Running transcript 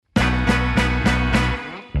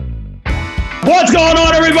What's going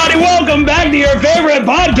on, everybody? Welcome back to your favorite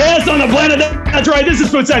podcast on the planet. That's right. This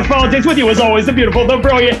is Food Sex Politics with you, as always, the beautiful, the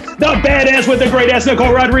brilliant, the badass with the great ass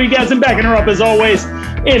Nicole Rodriguez, and backing her up as always.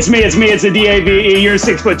 It's me, it's the DAVE, your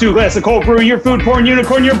 6'2" glass of cold brew, your food porn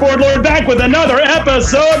unicorn, your board lord, back with another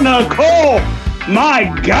episode. Nicole,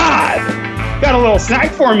 my God, got a little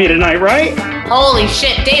snack for me tonight, right? Holy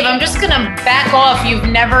shit, Dave, I'm just going to back off. You've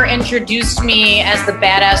never introduced me as the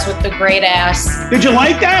badass with the great ass. Did you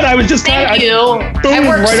like that? I was just... Thank you. I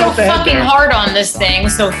worked right so fucking hard on this thing,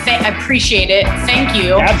 so I appreciate it. Thank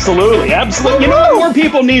you. Absolutely. You know what? More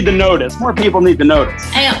people need to notice. But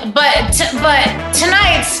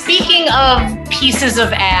tonight, speaking of pieces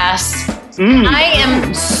of ass, I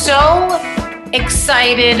am so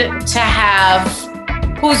excited to have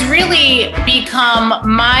who's really become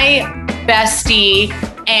my bestie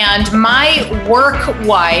and my work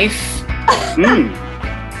wife,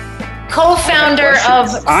 co-founder of...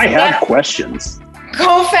 I have questions.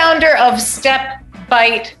 Co-founder of Step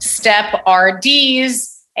Bite Step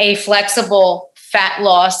RDs, a flexible fat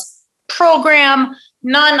loss program,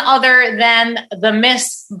 none other than the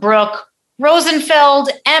Miss Brooke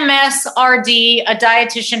Rosenfeld, MSRD, a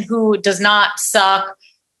dietitian who does not suck.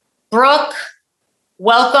 Brooke,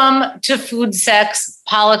 welcome to Food Sex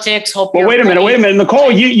Politics. Well, wait a minute.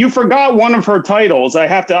 Nicole, you forgot one of her titles.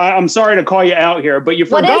 I'm sorry to call you out here, but you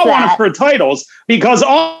forgot one of her titles because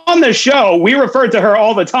on the show, we referred to her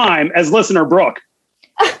all the time as Listener Brooke.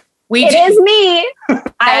 It is me.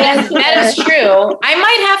 That is true. I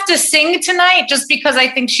might have to sing tonight just because I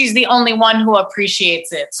think she's the only one who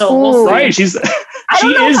appreciates it. So we'll see. Right. She is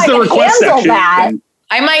the request section. That.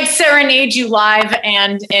 I might serenade you live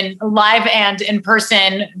and in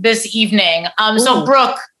person this evening. So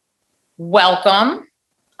Brooke, welcome.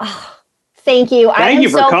 Oh, thank you. Thank you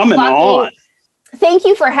for coming on. Thank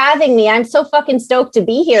you for having me. I'm so fucking stoked to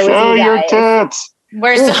be here with you guys. Your tits.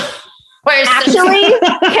 Actually,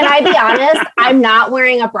 can I be honest? I'm not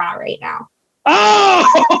wearing a bra right now.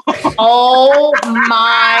 Oh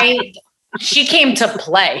my! She came to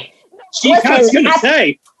play. I was going to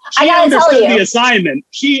say. She understood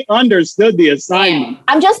the assignment.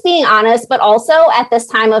 I'm just being honest, but also at this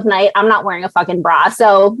time of night, I'm not wearing a fucking bra.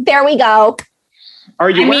 So there we go. Are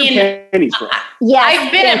you wearing panties? Yeah,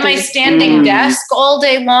 I've been at my standing desk all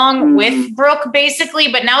day long with Brooke,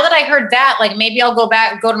 basically. But now that I heard that, like maybe I'll go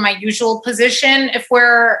to my usual position if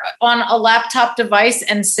we're on a laptop device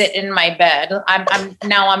and sit in my bed. I'm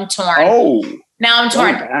torn. Oh, now I'm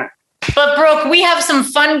torn. Okay. But Brooke, we have some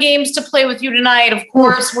fun games to play with you tonight. Of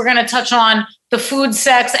course, we're going to touch on the food,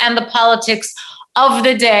 sex, and the politics of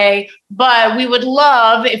the day. But we would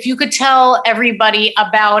love if you could tell everybody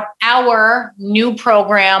about our new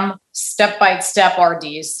program, Step by Step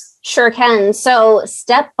RDs. Sure can. So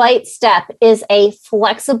Step by Step is a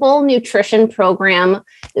flexible nutrition program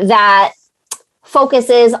that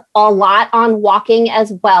focuses a lot on walking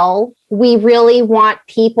as well. We really want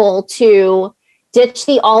people to ditch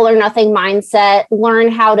the all or nothing mindset,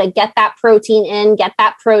 learn how to get that protein in, get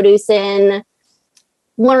that produce in,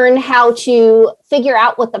 learn how to figure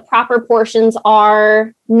out what the proper portions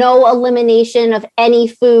are, no elimination of any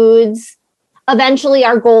foods. Eventually,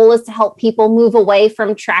 our goal is to help people move away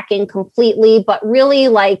from tracking completely, but really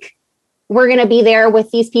we're going to be there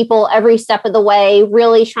with these people every step of the way,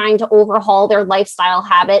 really trying to overhaul their lifestyle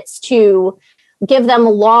habits to give them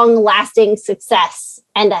long-lasting success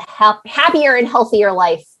and a happier and healthier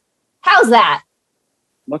life. How's that?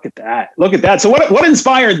 Look at that. So what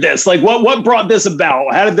inspired this? Like what brought this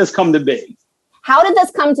about? How did this come to be?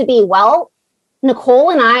 Well, Nicole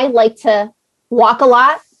and I like to walk a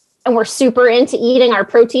lot and we're super into eating our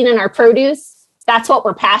protein and our produce. That's what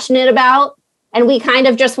we're passionate about. And we kind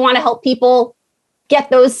of just want to help people get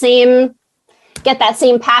that same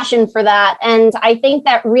passion for that. And I think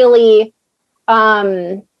that really,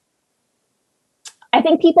 I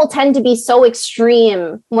think people tend to be so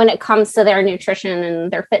extreme when it comes to their nutrition and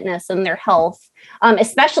their fitness and their health,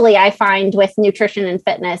 especially I find with nutrition and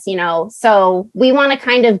fitness, so we want to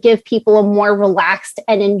kind of give people a more relaxed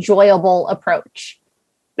and enjoyable approach.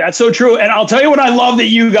 That's so true. And I'll tell you what I love that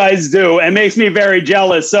you guys do and makes me very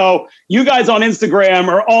jealous. So you guys on Instagram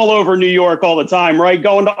are all over New York all the time, right?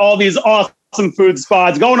 Going to all these awesome food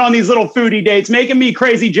spots, going on these little foodie dates, making me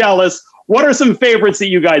crazy jealous. What are some favorites that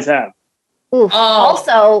you guys have? Oof. You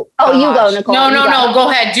go, Nicole. No. Go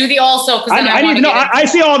ahead. Do the also. I need to know. I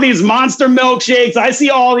see all these monster milkshakes. I see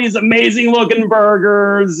all these amazing looking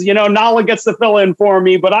burgers. Nala gets to fill in for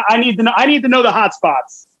me, but I need to know. I need to know the hot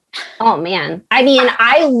spots. Oh man. I mean,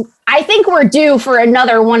 I think we're due for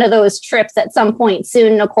another one of those trips at some point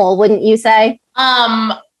soon, Nicole, wouldn't you say?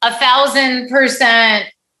 1,000%.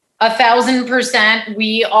 1,000%.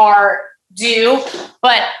 We are due.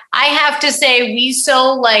 But I have to say, we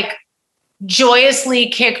so like joyously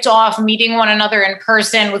kicked off meeting one another in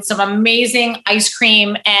person with some amazing ice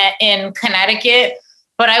cream in Connecticut.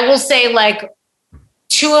 But I will say, like,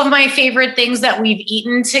 two of my favorite things that we've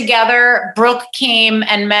eaten together, Brooke came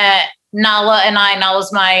and met Nala and I.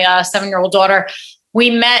 Nala's my 7-year-old daughter. We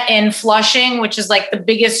met in Flushing, which is like the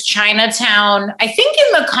biggest Chinatown, I think,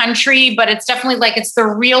 in the country, but it's definitely like it's the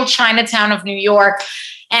real Chinatown of New York.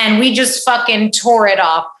 And we just fucking tore it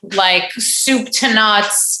up, like soup to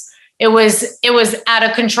nuts. It was out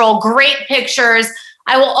of control. Great pictures.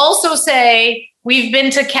 I will also say we've been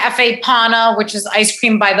to Cafe Pana, which is ice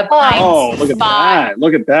cream by the pint. Oh, look at that!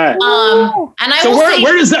 Look at that. And I so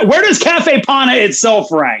will say, where does Cafe Pana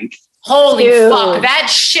itself rank? Holy fuck! That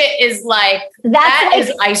shit is like that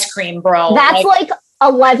is ice cream, bro. That's like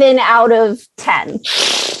 11 out of 10.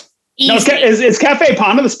 No, is Cafe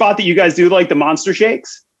Pana the spot that you guys do like the monster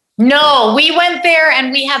shakes? No, we went there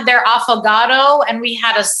and we had their affogato and we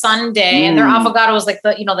had a sundae, and their affogato was like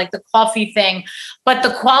the coffee thing, but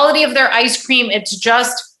the quality of their ice cream, it's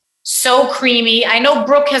just so creamy. I know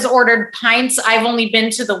Brooke has ordered pints. I've only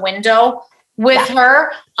been to the window with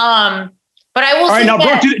her. But I will say, now,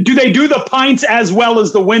 Brooke, do they do the pints as well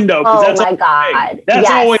as the window? Oh my God. Big. That's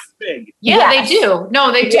always big. Yeah, they do.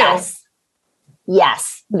 No, they do.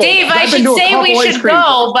 Yes. Dave, I should say we should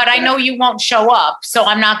go, but I know you won't show up, so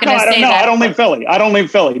I'm not going to say that. No, I don't leave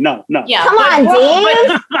Philly. No. Yeah, come on,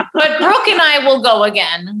 Dave. But Brooke and I will go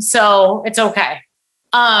again, so it's okay.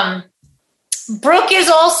 Brooke is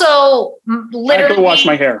also literally. I have to wash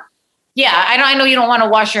my hair. Yeah, I know you don't want to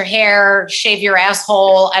wash your hair, shave your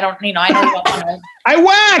asshole. I know you don't want to. I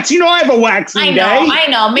wax. I have a waxing day. I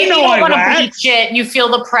know. Maybe you don't want to bleach it. You feel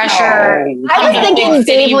the pressure. No. I was thinking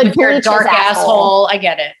Dave would bleach dark his asshole. I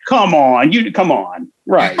get it. Come on.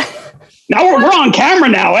 Right. Now we're on camera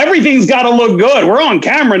now. Everything's got to look good. We're on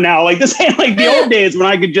camera now. Like, this ain't like the old days when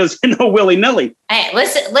I could just, willy-nilly. Hey,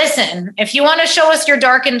 listen. If you want to show us your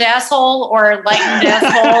darkened asshole or lightened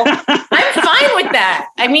asshole, I'm fine with that.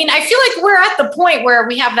 I mean, I feel like we're at the point where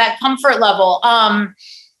we have that comfort level.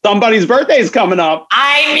 Somebody's birthday is coming up.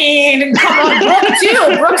 I mean, come on, Brooke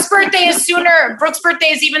too. Brooke's birthday is sooner. Brooke's birthday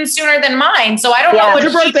is even sooner than mine. So I don't know what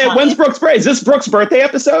your birthday. When's Brooke's birthday? Is this Brooke's birthday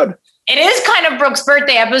episode? It is kind of Brooke's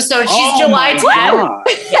birthday episode. She's July 10th.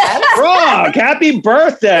 Yes. Brooke, happy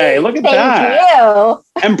birthday. Look at that. Thank you.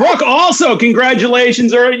 And Brooke, also,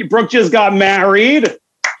 congratulations. Brooke just got married.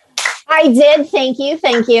 I did. Thank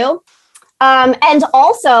you. And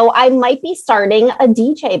also, I might be starting a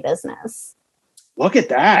DJ business. Look at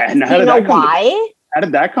that. And how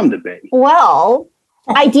did that come to be? Well,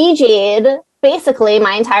 I DJ'd basically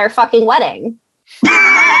my entire fucking wedding.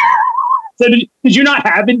 So did you not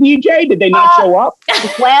have a DJ? Did they not show up?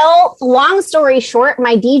 Well, long story short,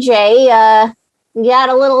 my DJ got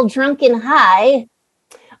a little drunk and high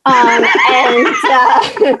and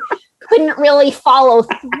couldn't really follow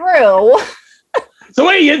through. So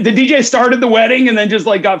wait, the DJ started the wedding and then just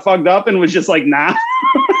like got fucked up and was just like, nah.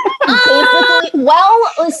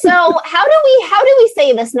 Basically, so how do we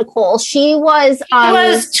say this, Nicole? She was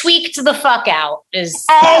tweaked the fuck out.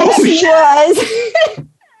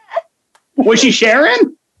 Was she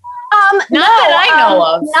Sharon? Not that I know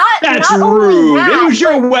of. That's rude. It was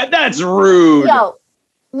your That's rude. Yo,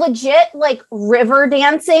 legit, like river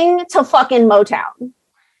dancing to fucking Motown.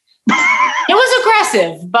 It was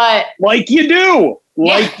aggressive, but like you do.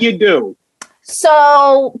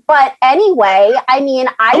 So, but anyway, I mean,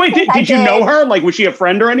 did you know her? Like, was she a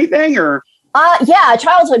friend or anything? Or yeah, a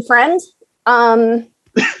childhood friend.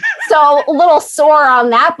 So a little sore on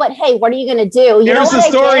that, but hey, what are you going to do? Here's the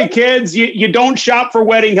story, kids. You don't shop for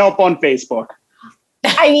wedding help on Facebook.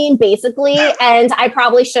 I mean, basically, and I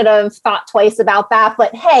probably should have thought twice about that,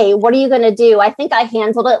 but hey, what are you going to do? I think I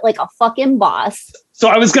handled it like a fucking boss. So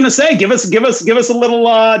I was going to say, give us a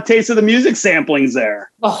little taste of the music samplings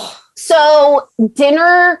there. Oh. So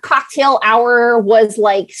dinner cocktail hour was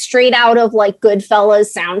like straight out of like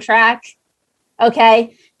Goodfellas soundtrack.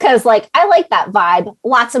 Okay. Cause like, I like that vibe.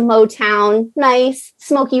 Lots of Motown, nice,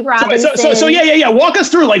 Smokey Robinson. So yeah. Walk us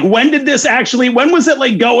through, like, when was it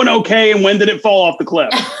like going okay? And when did it fall off the cliff?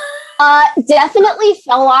 Definitely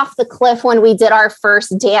fell off the cliff when we did our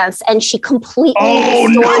first dance and she completely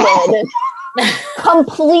distorted.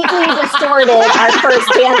 Completely distorted our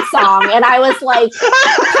first dance song, and I was like,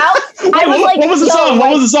 what was the song?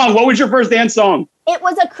 What was the song? What was your first dance song? It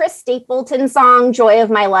was a Chris Stapleton song, "Joy of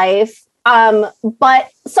My Life."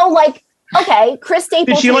 But so like Okay, Chris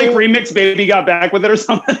Stapleton. Did she like remix Baby Got Back with it or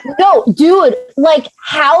something? No, dude, like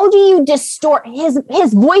how do you distort his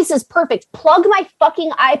voice is perfect. Plug my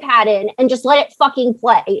fucking iPad in and just let it fucking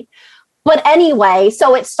play. But anyway,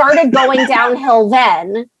 so it started going downhill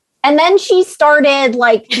then. And then she started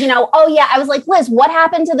like, you know, oh yeah, I was like, Liz, what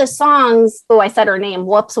happened to the songs? Oh, I said her name.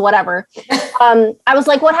 Whoops, whatever. I was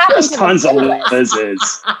like, what happened to tons the of playlist?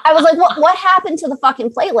 Liz's. I was like, what happened to the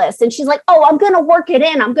fucking playlist? And she's like, oh, I'm going to work it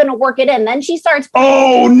in. Then she starts.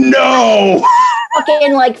 Oh no.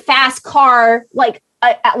 Fucking like fast car, like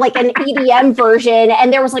an EDM version.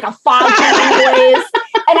 And there was like a fog noise.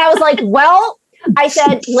 And I was like, well, I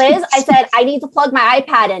said, Liz, I need to plug my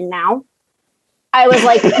iPad in now. I was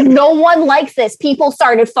like, no one likes this. People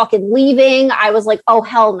started fucking leaving. I was like, oh,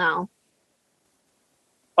 hell no.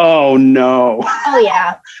 Oh, no. Oh,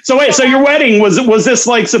 yeah. So wait, so your wedding, was this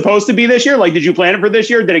like supposed to be this year? Like, did you plan it for this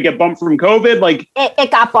year? Did it get bumped from COVID? Like,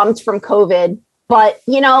 it got bumped from COVID, but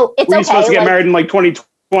you know, it's okay. Were you supposed to get married in like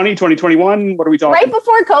 2020, 2021? What are we talking? Right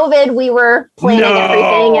before COVID, we were planning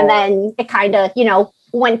everything, and then it kind of, you know,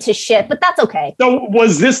 went to shit, but that's okay. So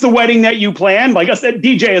was this the wedding that you planned? Like,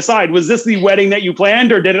 DJ aside, was this the wedding that you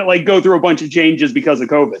planned, or did it like go through a bunch of changes because of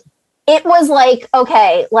COVID? It was like,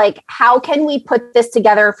 okay, like how can we put this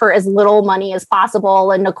together for as little money as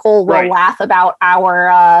possible? And Nicole will laugh about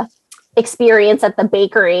our experience at the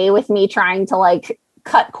bakery with me trying to like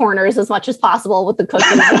cut corners as much as possible with the cookies.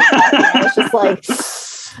 It's just like,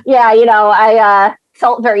 yeah, you know, I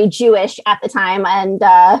felt very Jewish at the time, and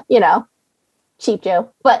you know, cheap Jew,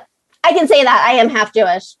 but I can say that I am half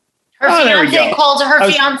Jewish. Her fiance called.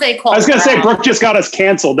 I was going to say Brooke just got us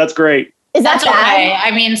canceled. That's great. Is that bad? Okay. I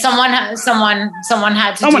mean, someone had to. Someone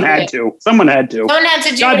had to. Someone had to. Someone had to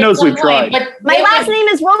do God it. knows we've tried. But my last name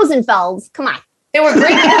is Rosenfels. Come on. They were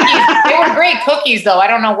great cookies. They were great cookies, though. I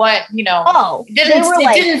don't know what, you know. Oh,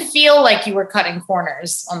 it didn't feel like you were cutting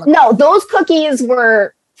corners on the. No, those cookies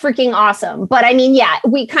were freaking awesome. But I mean, yeah,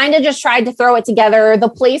 we kind of just tried to throw it together. The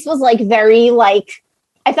place was like very like,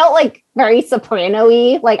 I felt like very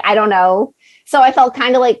soprano-y, like, I don't know. So I felt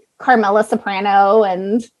kind of like Carmela Soprano,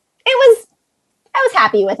 and I was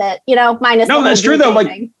happy with it, you know, minus. No, that's true though.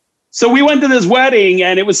 Like, so we went to this wedding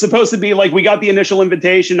and it was supposed to be like, we got the initial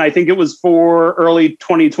invitation. I think it was for early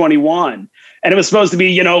 2021. And it was supposed to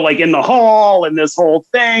be, you know, like in the hall and this whole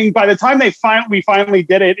thing. By the time we finally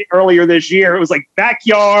did it earlier this year, it was like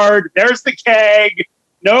backyard. There's the keg.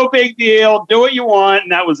 No big deal. Do what you want.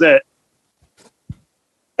 And that was it.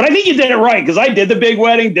 But I think you did it right, because I did the big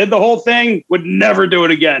wedding, did the whole thing, would never do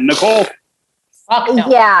it again. Nicole? Fuck no.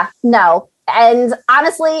 Yeah, no. And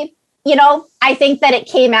honestly, you know, I think that it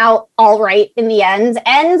came out all right in the end.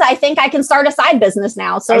 And I think I can start a side business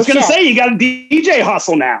now. So I was going to say, you got a DJ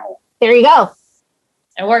hustle now. There you go.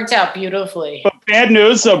 It worked out beautifully. But bad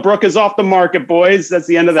news. So Brooke is off the market, boys. That's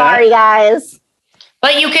the end of that. Sorry, guys.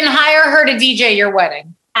 But you can hire her to DJ your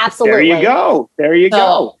wedding. Absolutely. There you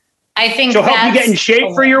go. I think she'll help you get in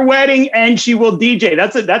shape for your wedding, and she will DJ.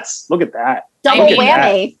 That's look at that. Double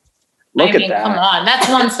whammy. Look at that. Come on. That's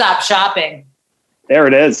one-stop shopping. There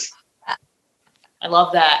it is. I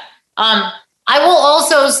love that. I will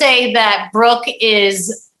also say that Brooke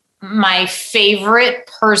is my favorite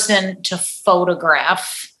person to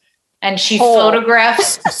photograph. And she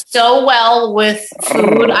photographs so well with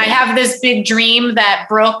food. I have this big dream that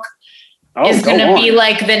Brooke is going to be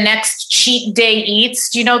like the next Cheat Day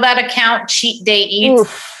Eats. Do you know that account, Cheat Day Eats?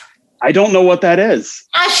 Oof. I don't know what that is.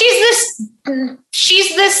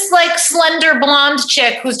 She's this like slender blonde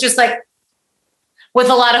chick who's just like with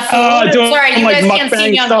a lot of food. Sorry, you guys can't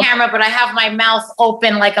see me on camera, but I have my mouth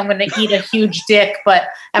open like I'm going to eat a huge dick, but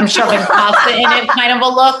I'm shoving pasta in it, kind of a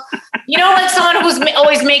look. You know, like someone who's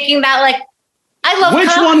always making that, like, I love which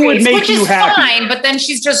concretes, one would make which you is happy? Fine, but then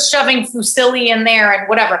she's just shoving fusilli in there and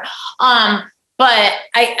whatever.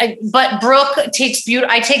 But Brooke takes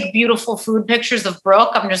I take beautiful food pictures of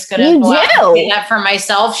Brooke. I'm just going to say that for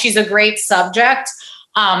myself. She's a great subject.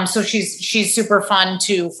 So she's super fun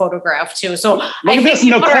to photograph too. So I think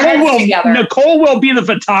Nicole will be the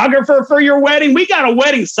photographer for your wedding. We got a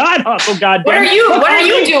wedding side hustle. Goddamn. What are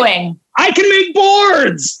you doing? I can make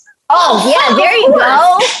boards. Oh yeah, there you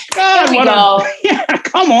go. God, yeah,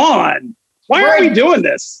 come on. Why are we doing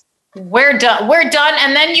this? We're done.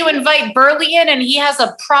 And then you invite Burley in, and he has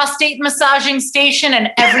a prostate massaging station,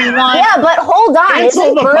 and everyone. Yeah, but hold on.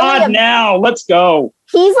 Cancel the pod now. Let's go.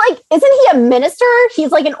 He's like, isn't he a minister?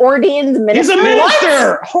 He's like an ordained minister. He's a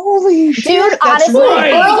minister. What? Holy shit. Dude, honestly,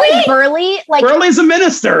 right. Burley's a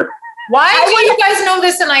minister. Why do you guys know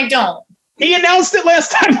this and I don't? He announced it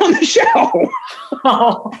last time on the show.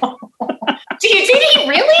 Did he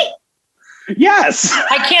really? Yes.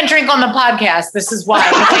 I can't drink on the podcast. This is why.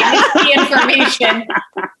 I miss the information.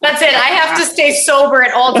 That's it. I have to stay sober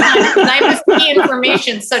at all times because I miss key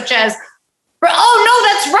information such as, oh, no,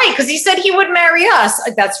 that's right. Because he said he would marry us.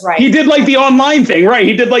 That's right. He did like the online thing, right?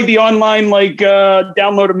 He did like the online, like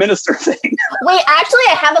download a minister thing. Wait, actually,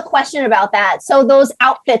 I have a question about that. So those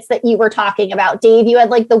outfits that you were talking about, Dave, you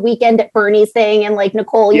had like the Weekend at Bernie's thing, and like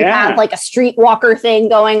Nicole, you had like a streetwalker thing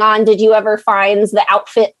going on. Did you ever find the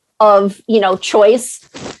outfit of, choice?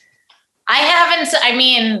 I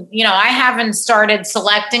haven't started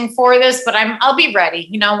selecting for this, but I'll be ready.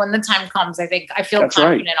 When the time comes, I feel That's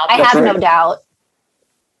confident. Right. I have no doubt.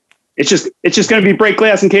 It's just going to be break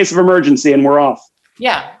glass in case of emergency, and we're off.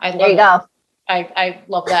 Yeah, there you go. I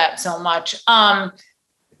love that so much.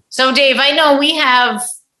 So Dave, I know we have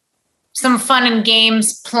some fun and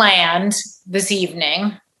games planned this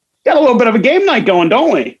evening. Got a little bit of a game night going,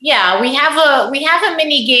 don't we? Yeah, we have a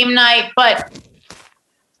mini game night, but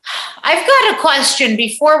I've got a question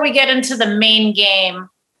before we get into the main game.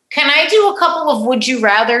 Can I do a couple of would you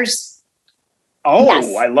rathers? Oh,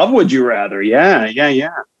 yes. I love would you rather. Yeah.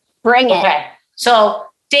 Bring it. Okay. So,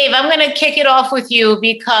 Dave, I'm going to kick it off with you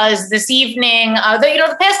because this evening,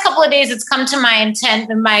 the past couple of days, it's come to my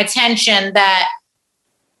attention that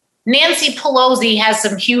Nancy Pelosi has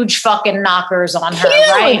some huge fucking knockers on her,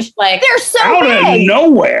 right? Like they're so out big. of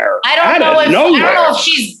nowhere. I don't know if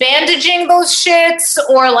she's bandaging those shits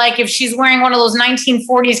or like if she's wearing one of those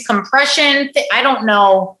 1940s compression. I don't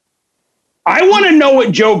know. I want to know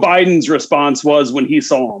what Joe Biden's response was when he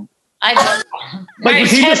saw him. Like, was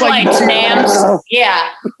he just like, NAMS? Yeah.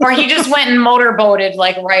 Or he just went and motorboated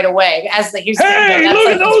like right away as the Houston. Hey, look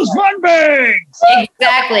at those fun bags.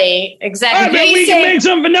 Exactly. I bet we can make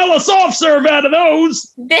some vanilla soft serve out of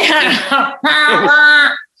those.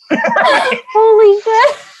 Holy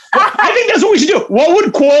shit. I think that's what we should do. What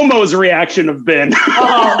would Cuomo's reaction have been?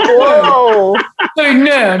 Whoa. Hey,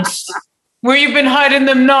 Nance, where you been hiding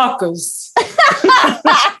them knockers?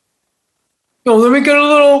 Yo, let me get a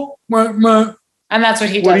little... And that's what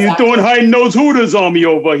he does. What are you doing hiding those hooters on me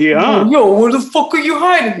over here, huh? Yo, where the fuck are you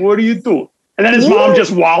hiding? What are you doing? And then his mom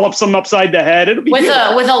just wallops him upside the head. It'll be with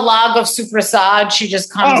a log of Suprasad. She just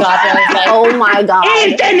comes up and is like, "Oh my god,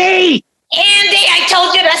 Andy, I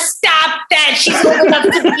told you to stop that. She's old enough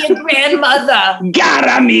to be a grandmother."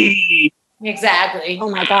 Got me. Exactly. Oh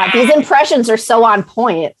my god, these impressions are so on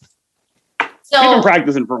point. So I've been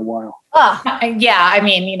practicing for a while. Yeah,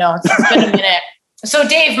 it's been a minute. So,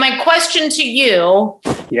 Dave, my question to you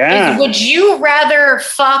is, would you rather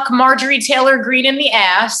fuck Marjorie Taylor Greene in the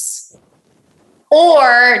ass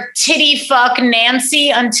or titty fuck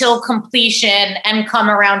Nancy until completion and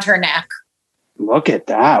come around her neck? Look at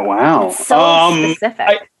that. Wow. It's so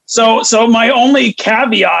specific. So my only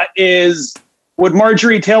caveat is, would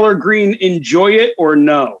Marjorie Taylor Greene enjoy it or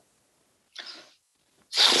no?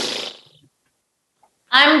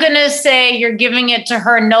 I'm going to say you're giving it to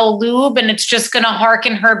her no lube, and it's just going to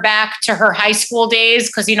harken her back to her high school days,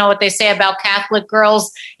 because you know what they say about Catholic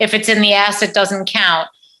girls, if it's in the ass, it doesn't count.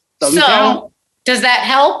 Does that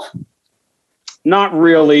help? Not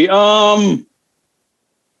really.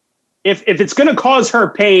 If it's going to cause her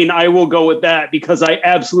pain, I will go with that, because I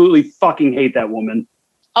absolutely fucking hate that woman.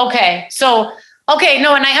 Okay. No,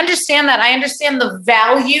 and I understand that. I understand the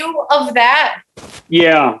value of that.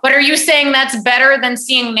 Yeah. But are you saying that's better than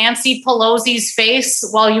seeing Nancy Pelosi's face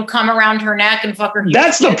while you come around her neck and fuck her?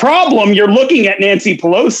 That's the problem. You're looking at Nancy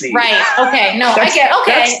Pelosi. Right. Okay. No, I get.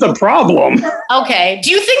 Okay. That's the problem. Okay. Do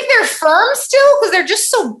you think they're firm still? Because they're just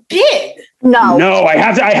so big. No. I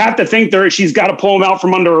have to think she's got to pull them out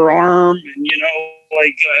from under her arm and, do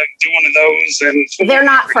one of those. And they're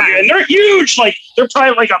not firm. And they're huge. Like, they're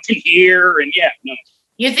probably like up in here. And no.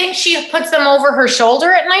 You think she puts them over her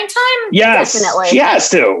shoulder at nighttime? Yes. Definitely. She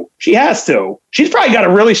has to. She's probably got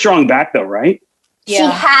a really strong back, though, right? Yeah. She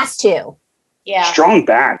has to. Yeah. Strong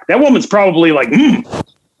back. That woman's probably like, All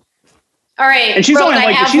right. And she's only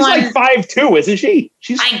like 5'2", isn't she?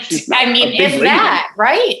 She's if that,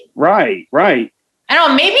 right? Right. I don't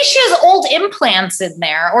know. Maybe she has old implants in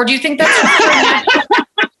there. Or do you think that's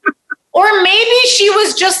or maybe she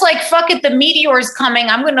was just like, fuck it, the meteor's coming.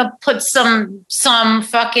 I'm going to put some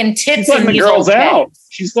fucking tits in these girls out.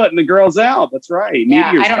 She's letting the girls out. That's right.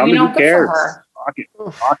 Yeah, meteor's coming. Who cares?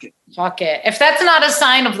 Fuck it. If that's not a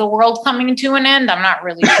sign of the world coming to an end, I'm not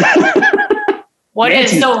really sure.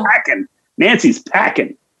 Nancy's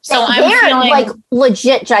packing. So I'm feeling like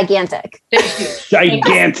legit gigantic.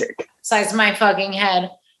 Gigantic. Size of my fucking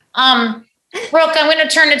head. Brooke, I'm going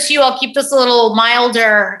to turn it to you. I'll keep this a little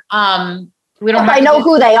milder. We don't. If I know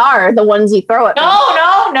who they are, the ones you throw at me.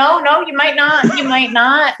 No. You might not. You might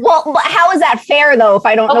not. Well, how is that fair though? If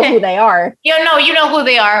I don't know who they are? Yeah, no, you know who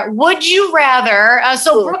they are. Would you rather?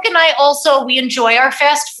 So Brooke and I also we enjoy our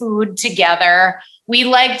fast food together. We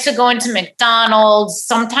like to go into McDonald's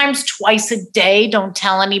sometimes twice a day. Don't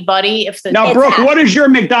tell anybody if the now, Brooke. What is your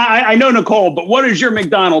McDonald's? I know Nicole, but what is your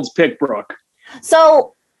McDonald's pick, Brooke?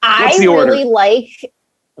 So I really like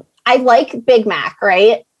Big Mac,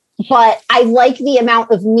 right? But I like the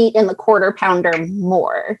amount of meat in the quarter pounder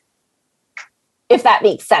more, if that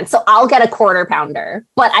makes sense. So I'll get a quarter pounder,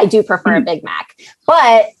 but I do prefer a Big Mac.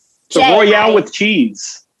 But Royale with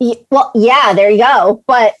cheese. Well, yeah, there you go.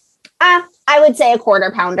 But I would say a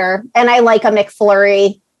quarter pounder, and I like a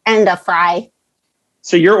McFlurry and a fry.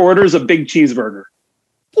 So your order is a big cheeseburger?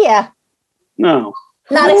 Yeah. No.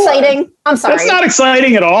 Not exciting. I'm sorry. That's not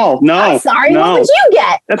exciting at all. No. I'm sorry. No. What would you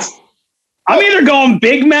get? I'm either going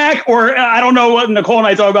Big Mac or I don't know what Nicole and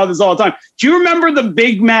I talk about this all the time. Do you remember the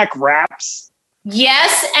Big Mac wraps?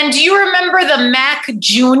 Yes. And do you remember the Mac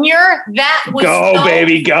Jr.? That was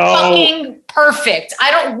baby, go. Fucking perfect.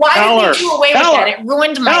 Why did they do away with that? It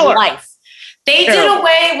ruined my life. They did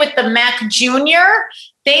away with the Mac Jr.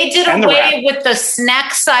 They did away with the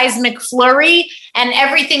snack size McFlurry, and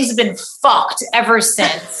everything's been fucked ever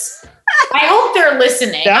since. I hope they're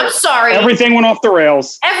listening. I'm sorry. Everything went off the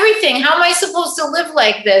rails. Everything. How am I supposed to live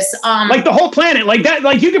like this? Like the whole planet, like that.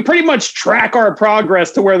 Like you can pretty much track our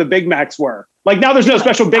progress to where the Big Macs were. Like now, there's no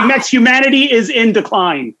special Big Macs. Humanity is in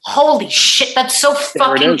decline. Holy shit! That's so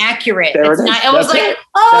fucking accurate. It was like,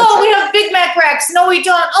 we have Big Mac racks. No, we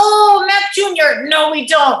don't. Oh, Mac Jr. No, we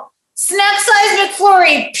don't. Snack size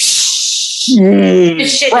McFlurry.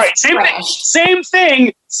 This shit right. Same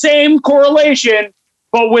thing. Same correlation.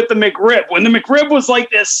 But with the McRib, when the McRib was like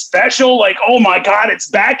this special, like, oh my God, it's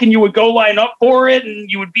back, and you would go line up for it,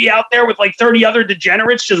 and you would be out there with like 30 other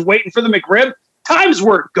degenerates just waiting for the McRib. Times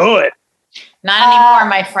were good. Not anymore,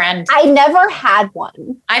 my friend. I never had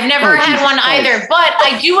one. I've never had one either, but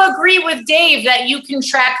I do agree with Dave that you can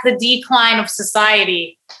track the decline of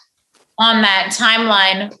society on that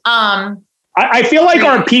timeline. I feel like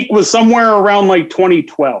our peak was somewhere around like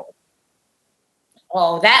 2012.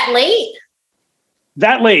 Oh, that late?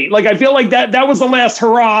 That late. Like, I feel like that was the last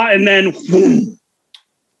hurrah, and then... Boom.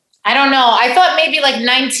 I don't know. I thought maybe like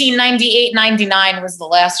 1998, 99 was the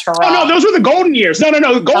last hurrah. Oh, no, those were the golden years. No.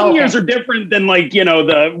 The golden years are different than like,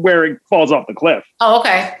 the where it falls off the cliff. Oh,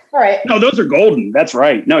 okay. All right. No, those are golden. That's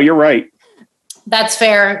right. No, you're right. That's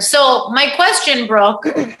fair. So my question, Brooke,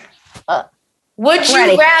 would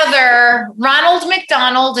you rather Ronald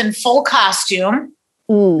McDonald in full costume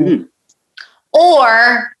or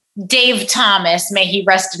Dave Thomas, may he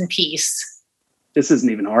rest in peace? This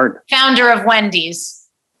isn't even hard. Founder of Wendy's.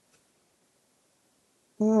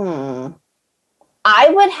 I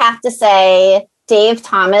would have to say Dave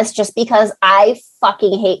Thomas just because I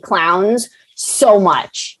fucking hate clowns so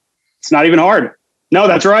much. It's not even hard. No,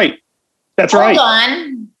 that's right. That's right. Hold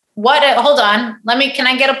on. Hold on. Can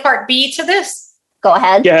I get a part B to this? Go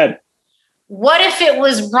ahead. Go ahead. What if it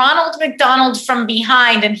was Ronald McDonald from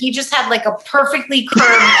behind and he just had like a perfectly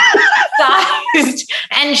curved, sized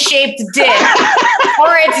and shaped dick?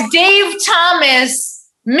 Or it's Dave Thomas,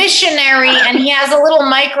 missionary, and he has a little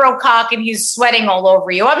micro cock and he's sweating all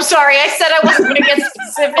over you. I'm sorry, I said I wasn't going to get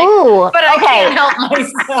specific, but I can't help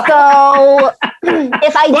myself. So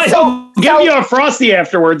if I give you a Frosty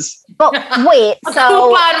afterwards. But wait, a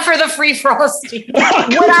coupon for the free Frosty. Would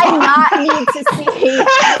I not need to see?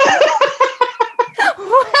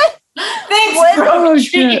 What? Thanks,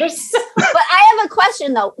 But I have a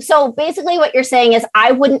question though. So basically what you're saying is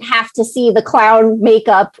I wouldn't have to see the clown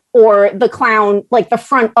makeup or the clown, like the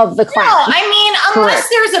front of the clown. No, I mean, unless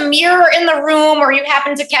there's a mirror in the room or you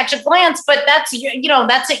happen to catch a glance, but that's,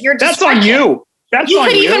 that's at your discretion. That's on you. You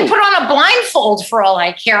could even put on a blindfold for all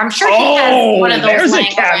I care. I'm sure he has one of those. There's a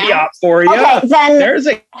caveat for you. Okay, then there's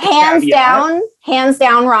a hands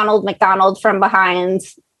down Ronald McDonald from behind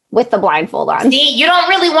with the blindfold on. See, you don't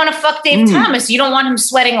really want to fuck Dave Thomas. You don't want him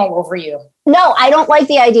sweating all over you. No, I don't like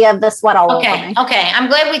the idea of the sweat all over me. Okay, I'm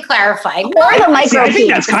glad we clarified. Or the micro penis. I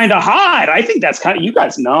think that's kind of hot. I think that's kind of, you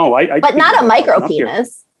guys know. But not a micro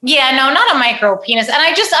penis. Yeah, no, not a micro penis. And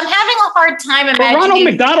I'm having a hard time imagining. Ronald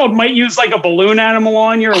McDonald might use like a balloon animal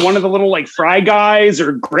on you, or one of the little like Fry Guys,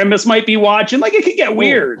 or Grimace might be watching. Like it could get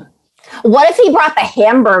weird. What if he brought the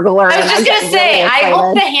Hamburglar? I was just going to say, I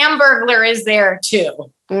hope the Hamburglar is there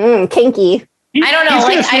too. Kinky. I don't know. He's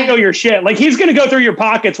going to steal your shit. Like he's going to go through your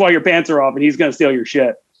pockets while your pants are off, and he's going to steal your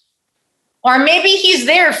shit. Or maybe he's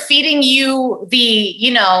there feeding you the,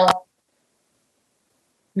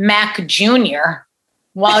 Mac Jr.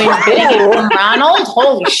 while you're getting it from Ronald?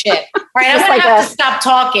 Holy shit. All right, I'm going to have to stop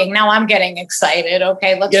talking. Now I'm getting excited.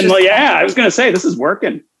 Okay, I was going to say, this is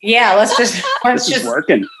working. Yeah, let's just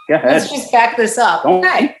working. Go ahead. Let's just back this up.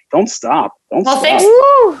 Don't stop.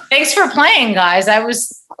 Thanks for playing, guys. I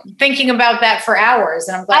was thinking about that for hours,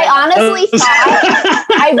 and I'm glad.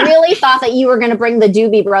 I really thought that you were going to bring the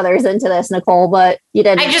Doobie Brothers into this, Nicole, but you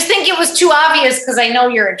didn't. I just think it was too obvious because I know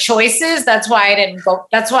your choices. That's why I didn't go.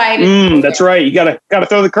 That's why I didn't. That's right. You got to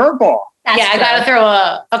throw the curveball. I got to throw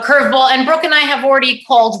a curveball. And Brooke and I have already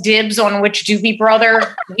called dibs on which Doobie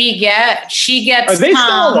Brother we get. She gets. Are they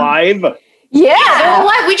still alive? Yeah, they're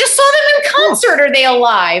alive. We just saw them in concert. Are they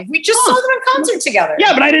alive? We just saw them in concert together.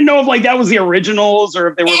 Yeah, but I didn't know if that was the originals or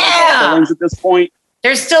if they were villains at this point.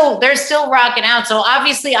 They're still rocking out. So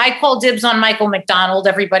obviously, I call dibs on Michael McDonald.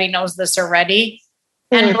 Everybody knows this already.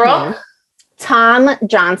 And Brooke, Tom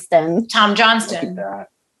Johnston.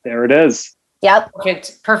 There it is. Yep.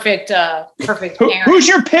 Perfect. Who's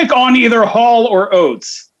your pick on either Hall or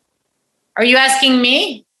Oates? Are you asking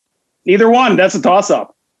me? Either one. That's a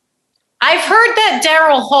toss-up. I've heard that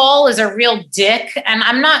Daryl Hall is a real dick, and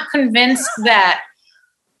I'm not convinced that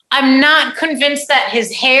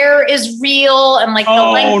his hair is real, and the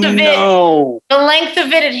length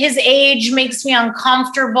of it at his age makes me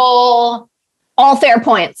uncomfortable. All fair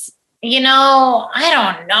points. I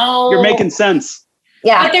don't know. You're making sense.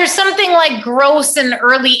 Yeah. But there's something gross and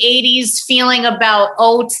early 80s feeling about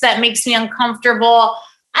Oates that makes me uncomfortable.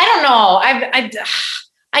 I don't know.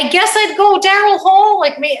 I guess I'd go Daryl Hall,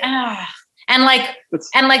 and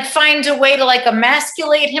find a way to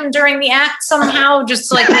emasculate him during the act somehow, just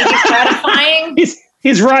to make it gratifying.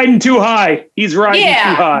 He's riding too high. Too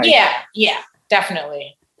high. Yeah,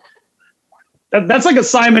 definitely. That's like a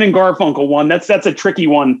Simon and Garfunkel one. That's a tricky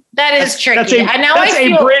one. That is tricky. That's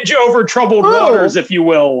a bridge over troubled waters, if you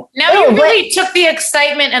will. Now you really took the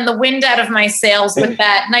excitement and the wind out of my sails with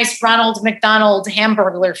that nice Ronald McDonald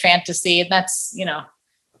Hamburglar fantasy. And that's,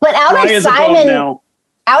 But out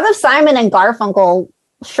of Simon and Garfunkel,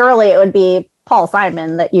 surely it would be Paul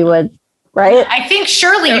Simon that you would, right? I think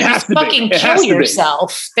surely you just fucking kill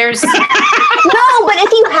yourself. There's no, but if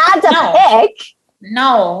you had to pick.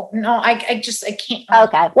 No, I can't.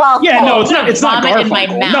 Okay, well, yeah, no, it's not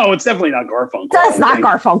Garfunkel. No, it's definitely not Garfunkel. That's not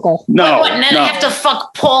Garfunkel. No, and then I have to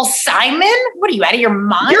fuck Paul Simon? What are you, out of your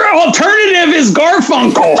mind? Your alternative is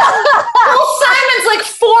Garfunkel. Paul Simon's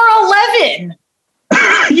 4'11".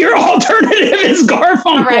 Your alternative is Garfunkel.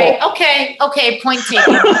 All right. Okay. Point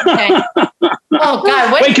taken. Okay. Oh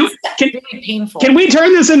God. Wait, really painful. Can we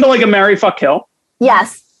turn this into a marry, fuck, kill?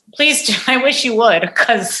 Yes. Please do. I wish you would,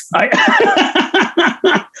 because.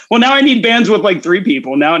 Well, now I need bands with 3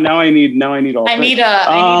 people. Now I need all. I need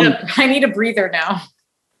a breather now.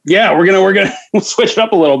 Yeah, we'll switch it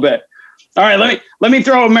up a little bit. All right, let me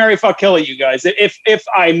throw a marry, fuck, kill at you guys, if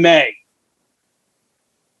I may.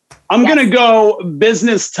 I'm gonna go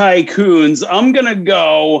business tycoons. I'm gonna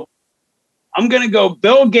go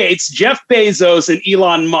Bill Gates, Jeff Bezos, and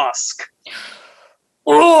Elon Musk.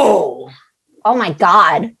 Oh my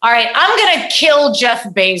God. All right, I'm gonna kill Jeff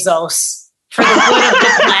Bezos for the good of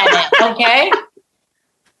the planet. Okay,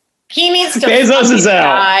 he needs to. Bezos is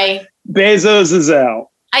die. Out. Bezos is out.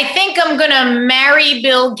 I think I'm gonna marry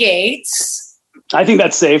Bill Gates. I think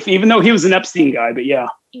that's safe, even though he was an Epstein guy. But yeah.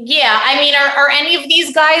 Yeah, I mean, are any of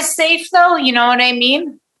these guys safe though? You know what I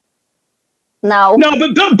mean? No,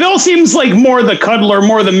 but Bill seems like more the cuddler,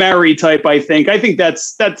 more the marry type. I think that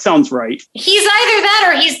sounds right. He's either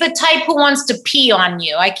that or he's the type who wants to pee on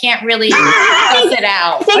you. I can't really suss it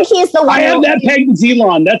out. I think he's the one. I have that pegged as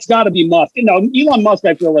Elon. That's got to be Musk. Elon Musk,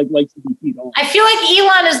 I feel likes to be peed on. I feel like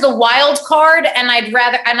Elon is the wild card, and I'd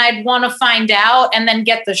want to find out and then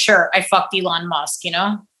get the shirt. I fucked Elon Musk.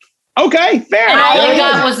 Okay, fair. And all I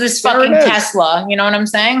got was this fucking Tesla. You know what I'm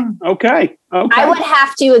saying? Okay. I would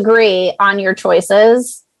have to agree on your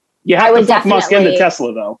choices. You have to fuck Musk and the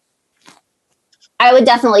Tesla, though. I would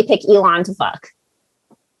definitely pick Elon to fuck.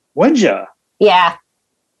 Would ya? Yeah.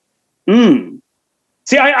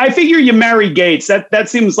 See, I figure you marry Gates. That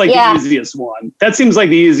seems like the easiest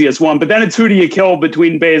one. But then it's who do you kill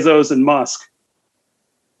between Bezos and Musk?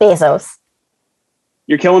 Bezos.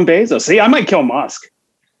 You're killing Bezos. See, I might kill Musk.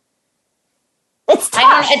 It's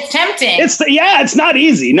tough. It's tempting. It's not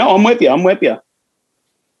easy. No, I'm with you.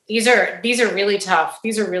 These are really tough.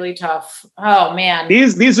 Oh man.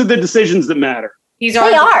 These are the decisions that matter. These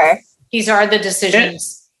are the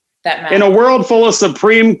decisions that matter. In a world full of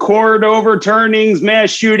Supreme Court overturnings, mass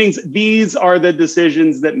shootings, these are the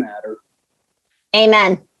decisions that matter.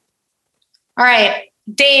 Amen. All right.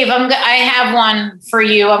 Dave, I have one for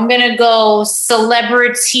you. I'm gonna go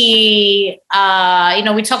celebrity.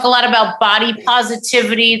 We talk a lot about body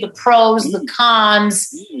positivity, the pros, the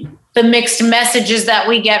cons, the mixed messages that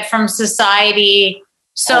we get from society.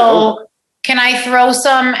 So, can I throw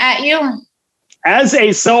some at you? As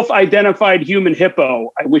a self-identified human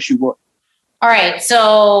hippo, I wish you would. All right.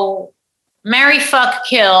 So, marry, fuck,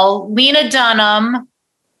 kill. Lena Dunham.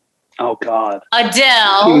 Oh God.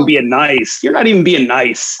 Adele. You're not even being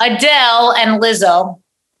nice. Adele and Lizzo.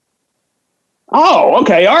 Oh,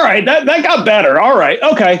 okay. All right. That got better. All right.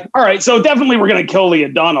 Okay. All right. So definitely we're going to kill Lena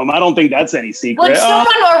Dunham. I don't think that's any secret. Would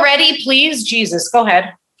someone already, please? Jesus, go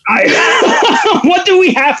ahead. What do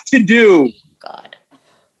we have to do? God.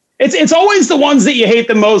 It's always the ones that you hate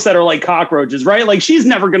the most that are like cockroaches, right? Like she's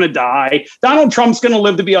never going to die. Donald Trump's going to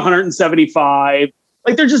live to be 175.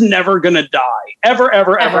 Like they're just never going to die. Ever.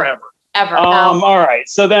 All right.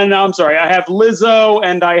 So then I'm sorry. I have Lizzo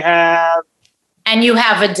and and you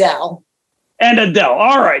have Adele. And Adele.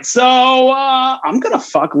 All right. So I'm going to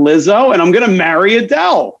fuck Lizzo and I'm going to marry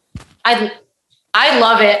Adele. I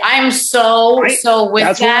love it. I'm so with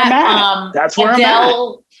that's that. Where I'm at. That's where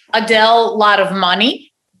Adele, I'm at. Adele, lot of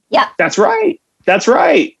money. Yeah. That's right.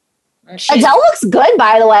 Adele looks good,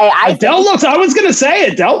 by the way. I was going to say,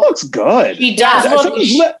 Adele looks good. She does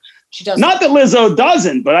she does. Not that Lizzo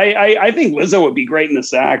doesn't, but I think Lizzo would be great in the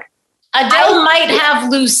sack. Adele might have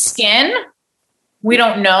loose skin. We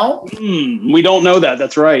don't know. We don't know that.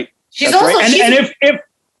 That's right. She's That's also right. And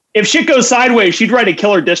if shit goes sideways, she'd write a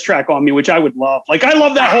killer diss track on me, which I would love. Like I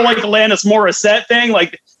love that whole like Alanis Morissette thing.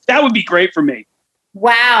 Like that would be great for me.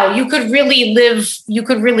 Wow, you could really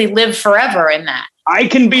live forever in that. I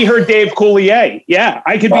can be her Dave Coulier. Yeah,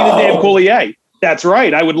 I could be the Dave Coulier. That's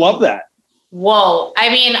right. I would love that. Whoa. I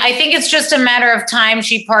mean, I think it's just a matter of time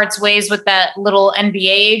she parts ways with that little NBA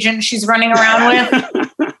agent she's running around with.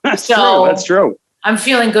 That's true. I'm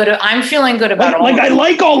feeling good. About it. Like I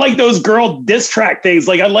like all like those girl diss track things.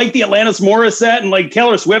 Like I like the Alanis Morissette and like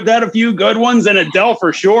Taylor Swift had a few good ones and Adele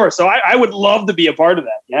for sure. So I would love to be a part of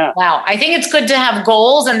that. Yeah. Wow. I think it's good to have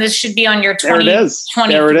goals, and this should be on your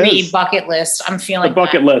 2023 bucket list. I'm feeling the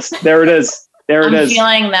bucket list. There it is. I'm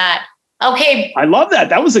feeling that. Okay. I love that.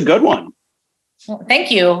 That was a good one.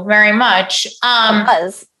 Thank you very much.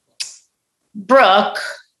 Brooke.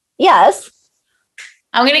 Yes.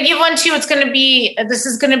 I'm going to give one to you. This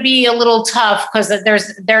is going to be a little tough because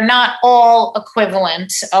they're not all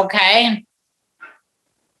equivalent. Okay.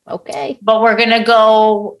 Okay. But we're going to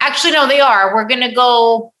go, actually, no, they are. We're going to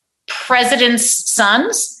go president's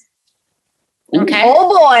sons. Okay.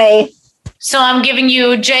 Oh boy. So I'm giving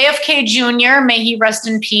you JFK Jr. May he rest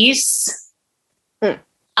in peace.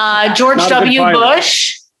 George W.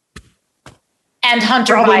 Bush and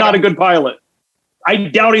Hunter Probably Biden. Not a good pilot. I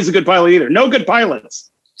doubt he's a good pilot either. No good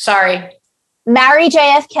pilots. Sorry. Marry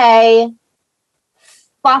JFK.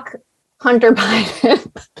 Fuck Hunter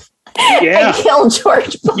Biden. Yeah. And kill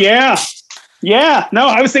George Bush. Yeah. Yeah. No,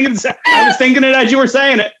 I was thinking it as you were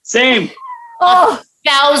saying it. Same. Oh,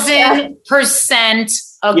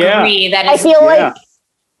 1,000% agree. That is. I feel like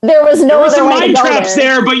there was no other way to go traps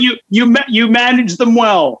there, but you managed them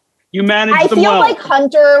well. I feel like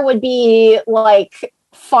Hunter would be like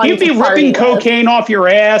fun. He'd be ripping cocaine off your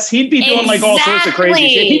ass. He'd be doing like all sorts of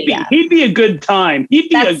crazy shit. He'd be a good time.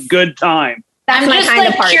 A good time. I'm just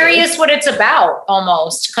like curious what it's about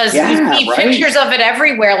almost, because you see pictures of it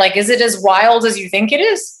everywhere. Like, is it as wild as you think it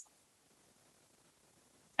is?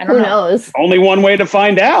 Who knows? Only one way to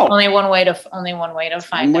find out. Only one way to find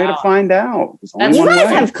out. You guys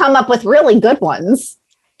have come up with really good ones.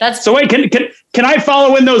 So wait, can I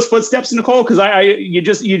follow in those footsteps, Nicole? Because you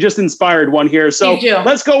just inspired one here. So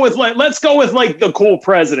let's go with like the cool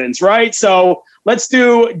presidents, right? So let's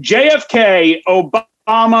do JFK,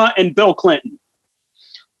 Obama, and Bill Clinton.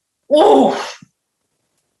 Ooh.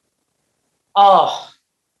 Oh.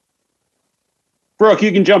 Brooke,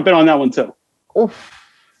 you can jump in on that one too. Oof.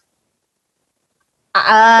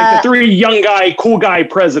 Like the three young guy, cool guy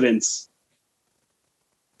presidents.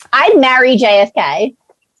 I'd marry JFK.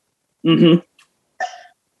 Mm-hmm.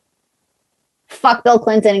 Fuck Bill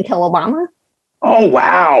Clinton and kill Obama. Oh,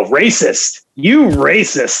 wow. Racist. You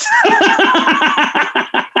racist.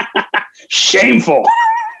 Shameful.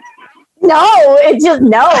 No, it's just no,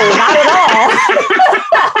 not at all.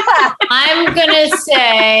 I'm going to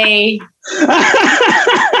say...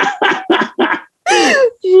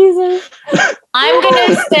 Jesus. I'm going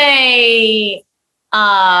to say...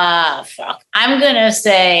 fuck. I'm going to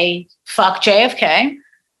say fuck JFK.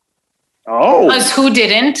 Oh. Because who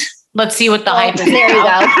didn't? Let's see what the hype is. There you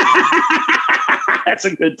go. That's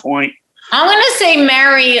a good point. I'm going to say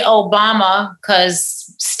marry Obama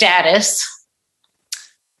because status.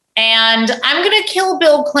 And I'm going to kill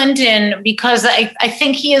Bill Clinton because I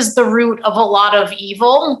think he is the root of a lot of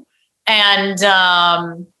evil. And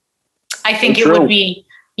I think it would be,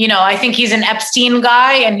 I think he's an Epstein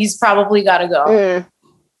guy and he's probably got to go. Mm.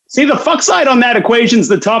 See, the fuck side on that equation's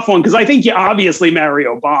the tough one because I think you obviously marry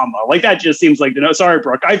Obama. Like, that just seems like, sorry,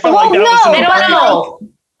 Brooke. I felt like that was so I don't know.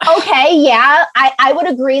 Okay, yeah, I would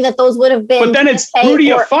agree that those would have been. But then it's who do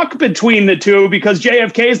you fuck between the two? Because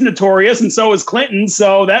JFK is notorious and so is Clinton.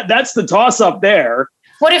 So that's the toss up there.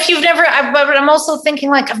 What if you've never? But I'm also thinking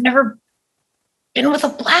like I've never been with a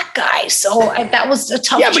black guy, so that was a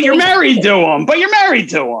tough. Yeah, but you're married to him.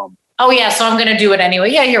 Oh yeah, so I'm gonna do it anyway.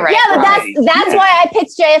 Yeah, you're right. Yeah, but that's why I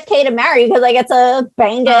picked JFK to marry because I get to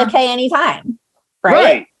bang JFK anytime.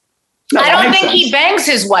 Right. No, I don't think he bangs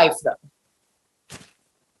his wife though.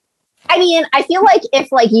 I mean, I feel like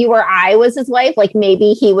if like you or I was his wife, like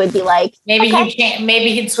maybe he would be like, maybe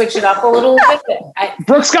he'd switch it up a little bit.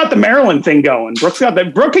 Brooke's got the Maryland thing going. Brooke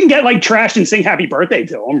can get like trashed and sing happy birthday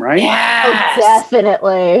to him, right? Yes. Oh,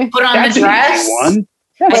 definitely. Put on the dress.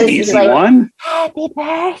 That's an easy one. Happy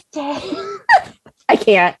birthday. I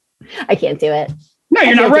can't do it. No,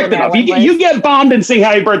 you're not wrecked enough. You get bombed and sing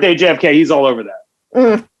happy birthday JFK. He's all over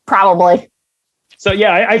that. Probably. So,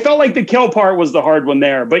 yeah, I felt like the kill part was the hard one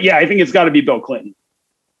there. But, yeah, I think it's got to be Bill Clinton.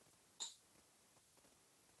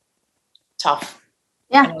 Tough.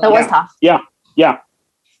 Yeah, that was tough. Yeah.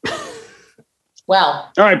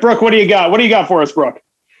 Well. All right, Brooke, what do you got? What do you got for us, Brooke?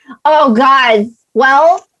 Oh, God.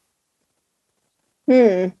 Well,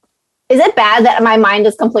 is it bad that my mind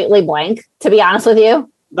is completely blank, to be honest with you?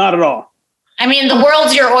 Not at all. I mean, the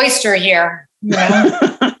world's your oyster here. You know?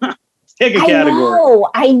 Pick a category.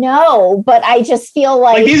 I know, but I just feel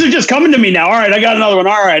like these are just coming to me now. All right, I got another one.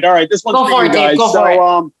 All right. This one's for you guys. Go for it.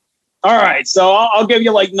 All right, so I'll give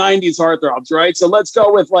you like 90s heartthrobs, right? So let's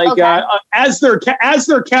go with like as their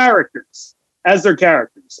characters.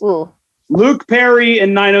 Ooh. Luke Perry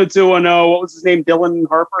in 90210. What was his name? Dylan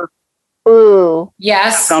Harper. Ooh.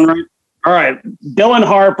 Yes. Sound right? All right. Dylan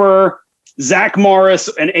Harper, Zach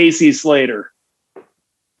Morris, and AC Slater.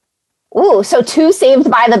 Ooh, so 2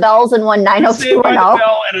 Saved by the Bells and 1 90210. Saved by the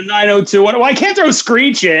Bell and a 90210. Well, I can't throw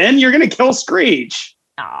Screech in. You're going to kill Screech.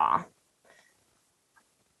 Aw.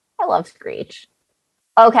 I love Screech.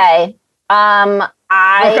 Okay.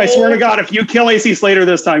 I swear to God, if you kill AC Slater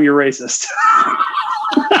this time, you're racist.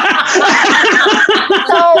 Well,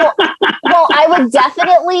 I would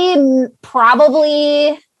definitely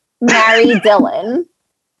probably marry Dylan.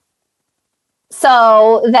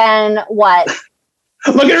 So then what?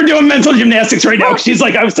 Look at her doing mental gymnastics right now. She's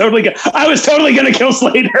like, I was totally going to kill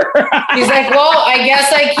Slater. He's like, well, I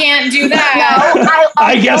guess I can't do that. No,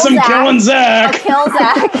 I guess I'm killing Zach. I'll kill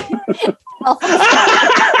Zach.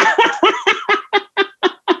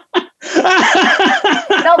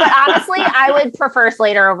 No, but honestly, I would prefer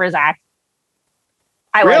Slater over Zach.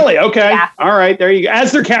 Really? Okay. Yeah. All right. There you go.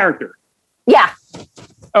 As their character. Yeah.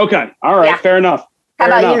 Okay. All right. Yeah. Fair enough. How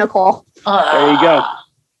about you, Nicole? There you go.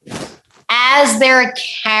 As their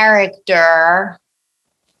character,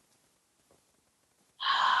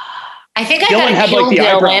 I think Dylan I gotta kill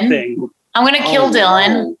Dylan. Thing. I'm gonna kill Dylan.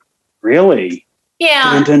 No. Really?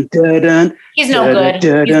 Yeah. Dun, dun, dun, dun, he's no good. He's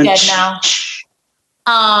dead now.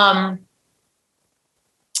 I'm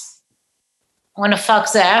gonna fuck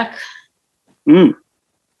Zach. Marry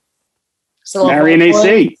an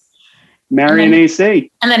AC. Marry an AC.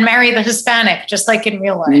 And then marry the Hispanic, just like in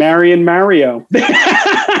real life. Marry and Mario.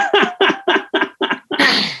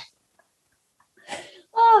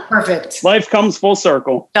 Perfect. Life comes full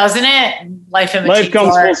circle. Doesn't it? Life comes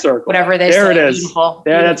full circle. Whatever they say. There it is. Beautiful.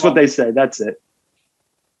 Yeah, that's what they say. That's it.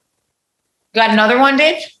 You got another one,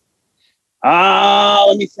 Dave?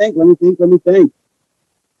 Let me think. Let's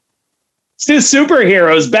do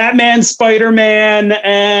superheroes. Batman, Spider-Man,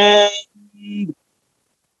 and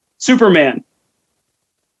Superman.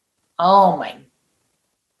 Oh my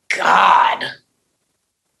God.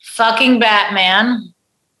 Fucking Batman.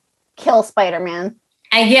 Kill Spider-Man.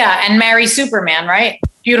 And marry Superman, right?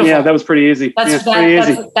 Beautiful. Yeah, that was pretty easy. That's pretty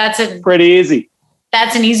easy. Pretty easy.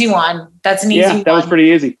 That's an easy one. That was pretty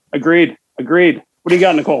easy. Agreed. What do you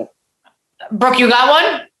got, Nicole? Brooke, you got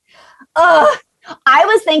one? I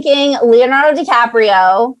was thinking Leonardo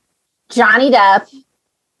DiCaprio, Johnny Depp,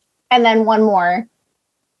 and then one more.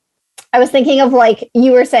 I was thinking of like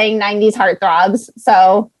you were saying 90s heartthrobs.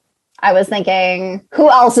 So I was thinking, who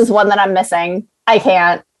else is one that I'm missing? I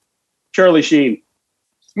can't. Charlie Sheen.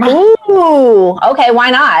 Ooh, okay, why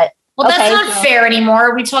not? Well, that's not fair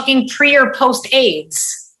anymore. Are we talking pre or post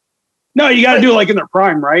AIDS? No, you got to do it like in their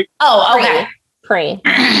prime, right? Oh, okay. Pre.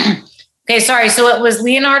 Okay, sorry. So it was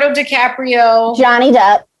Leonardo DiCaprio, Johnny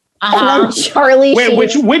Depp, and then Charlie Sheen.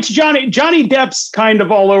 Wait, which Johnny Depp's kind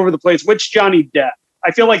of all over the place. Which Johnny Depp? I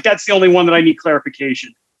feel like that's the only one that I need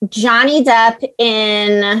clarification. Johnny Depp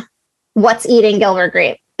in What's Eating Gilbert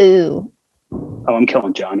Grape. Ooh. Oh, I'm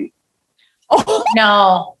killing Johnny. Oh.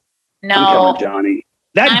 No. I'm killing Johnny.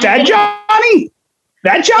 That Johnny?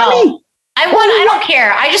 That Johnny? No. I don't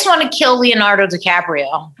care. I just want to kill Leonardo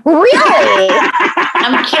DiCaprio. Really?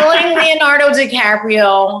 I'm killing Leonardo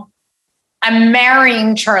DiCaprio. I'm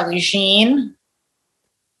marrying Charlie Sheen.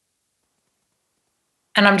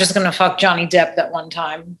 And I'm just going to fuck Johnny Depp that one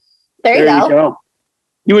time. There you go.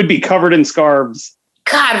 You would be covered in scarves.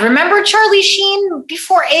 God, remember Charlie Sheen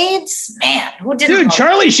before AIDS? Man, who didn't? Dude,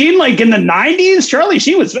 Charlie Sheen, like in the 90s, Charlie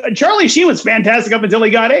Sheen was fantastic up until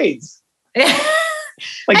he got AIDS.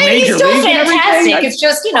 Like he's still fantastic. It's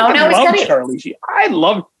just, now he's got Charlie Sheen.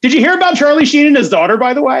 Did you hear about Charlie Sheen and his daughter,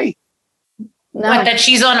 by the way? No. What, that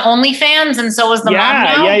she's on OnlyFans and so is the mom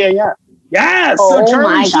now? Yeah. Yeah, so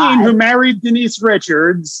Charlie Sheen, who married Denise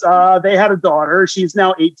Richards, they had a daughter. She's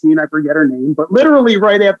now 18. I forget her name. But literally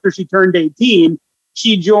right after she turned 18,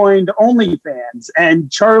 she joined OnlyFans. And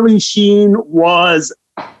Charlie Sheen was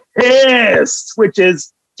pissed, which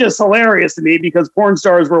is just hilarious to me because porn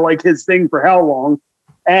stars were like his thing for how long?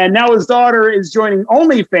 And now his daughter is joining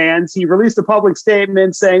OnlyFans. He released a public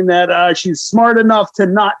statement saying that she's smart enough to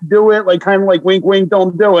not do it, like kind of like wink, wink,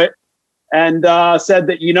 don't do it. And said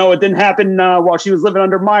that, it didn't happen while she was living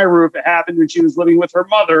under my roof. It happened when she was living with her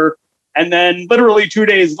mother. And then literally 2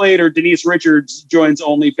 days later, Denise Richards joins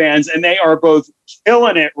OnlyFans, and they are both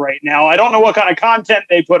killing it right now. I don't know what kind of content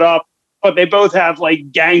they put up, but they both have like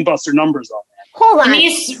gangbuster numbers on that. Hold on.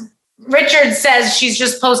 Denise Richards says she's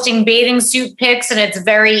just posting bathing suit pics, and it's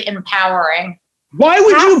very empowering. Why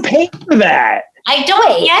would you pay for that? I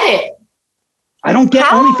don't get it. I don't get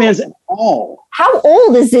OnlyFans at all. How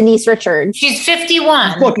old is Denise Richards? She's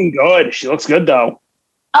 51. She's looking good. She looks good, though.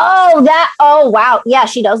 Oh, wow. Yeah,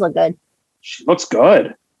 she does look good. She looks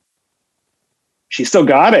good. She still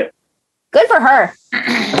got it. Good for her.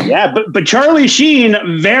 Yeah, but Charlie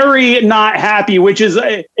Sheen, very not happy, which is,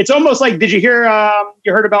 it's almost like, did you hear,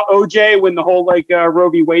 you heard about OJ when the whole Roe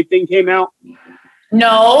v. Wade thing came out?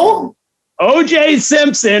 No. O.J.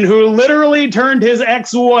 Simpson, who literally turned his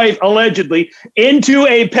ex-wife, allegedly, into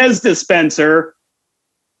a Pez dispenser,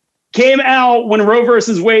 came out when Roe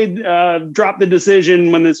versus Wade dropped the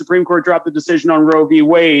decision, when the Supreme Court dropped the decision on Roe v.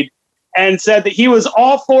 Wade, and said that he was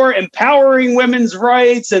all for empowering women's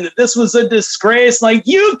rights and that this was a disgrace. Like,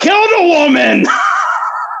 you killed a woman!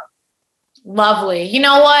 Lovely. You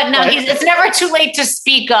know what? No, it's never too late to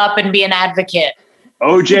speak up and be an advocate.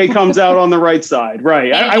 OJ comes out on the right side.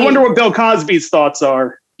 Right. I wonder what Bill Cosby's thoughts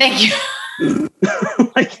are. Thank you. Oh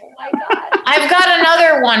my God. I've got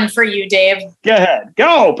another one for you, Dave. Go ahead.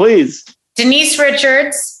 Go, please. Denise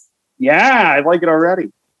Richards. Yeah, I like it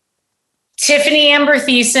already. Tiffany Amber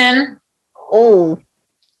Thiessen. Oh.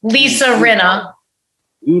 Lisa Rinna.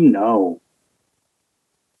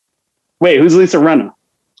 Wait, who's Lisa Rinna?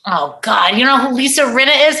 Oh God, you know who Lisa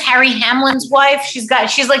Rinna is? Harry Hamlin's wife. She's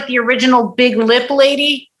like the original big lip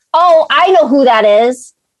lady. Oh, I know who that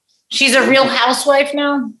is. She's a Real Housewife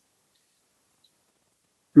now.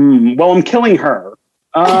 Well, I'm killing her.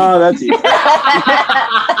 That's easy.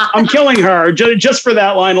 I'm killing her just for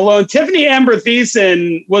that line alone. Tiffany Amber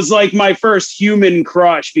Thiessen was like my first human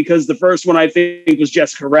crush because the first one I think was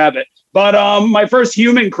Jessica Rabbit. But my first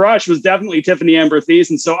human crush was definitely Tiffany Amber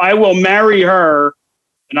Thiessen. So I will marry her.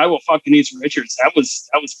 And I will fuck Denise Richards. That was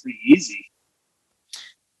pretty easy.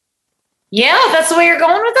 Yeah, that's the way you're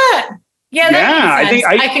going with that. Yeah, that makes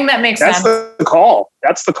sense. I think that makes sense.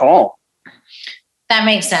 That's the call. That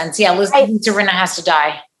makes sense. Yeah, Lisa Rinna has to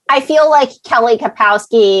die. I feel like Kelly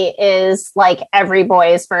Kapowski is like every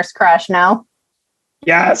boy's first crush now.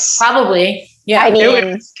 Yes. Probably. Yeah. I mean,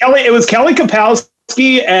 it was Kelly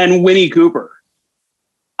Kapowski and Winnie Cooper.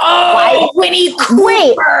 Oh, Winnie Cooper.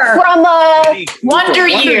 Wait, from Wonder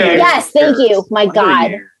Years. Yes, thank you. My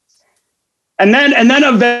God. And then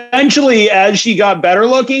eventually, as she got better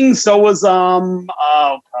looking, so was the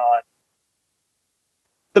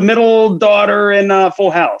middle daughter in Full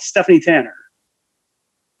House, Stephanie Tanner.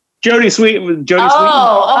 Jodie Sweetin.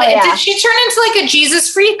 Yeah. Did she turn into like a Jesus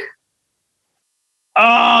freak?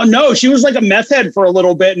 No, she was like a meth head for a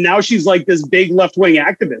little bit, and now she's like this big left-wing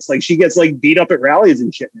activist. Like she gets like beat up at rallies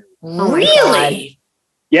and shit now. Really?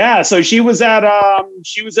 Yeah, so she was at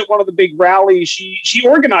one of the big rallies. She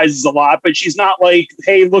organizes a lot, but she's not like,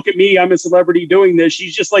 hey, look at me, I'm a celebrity doing this.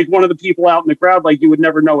 She's just like one of the people out in the crowd, like you would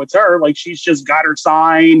never know it's her. Like she's just got her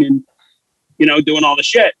sign and doing all the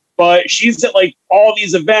shit. But she's at like all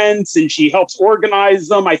these events and she helps organize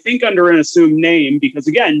them, I think under an assumed name, because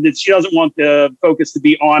again, she doesn't want the focus to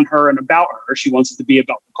be on her and about her. She wants it to be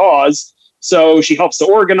about the cause. So she helps to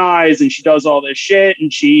organize and she does all this shit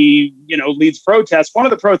and she, leads protests. One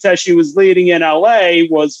of the protests she was leading in LA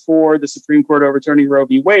was for the Supreme Court overturning Roe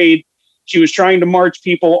v. Wade. She was trying to march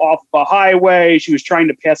people off of a highway. She was trying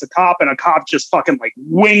to pass a cop and a cop just fucking like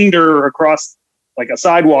winged her across like a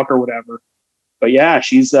sidewalk or whatever. But yeah,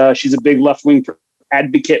 she's a big left-wing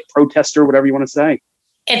advocate, protester, whatever you want to say.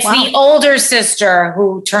 It's the older sister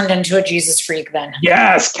who turned into a Jesus freak then.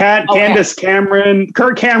 Yes, Candace Cameron,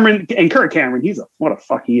 Kirk Cameron, what a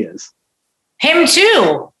fuck he is. Him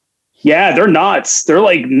too. Yeah, they're nuts. They're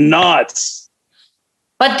like nuts.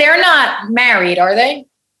 But they're not married, are they?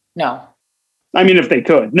 No. I mean, if they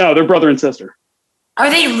could. No, they're brother and sister. Are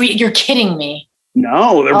they? You're kidding me.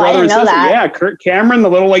 No, they're brother and sister. That. Yeah, Kirk Cameron, the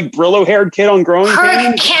little like Brillo-haired kid on Growing Pains.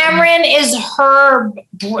 Kirk Cameron is her.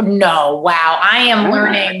 No, wow, I am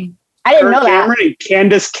learning. I didn't know Cameron that. And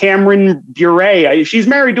Candace Cameron Bure. She's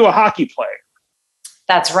married to a hockey player.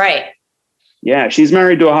 That's right. Yeah, she's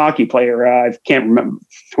married to a hockey player. I can't remember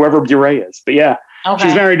whoever Bure is, but yeah,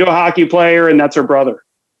 she's married to a hockey player, and that's her brother.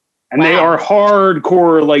 And they are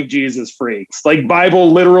hardcore, like, Jesus freaks, like Bible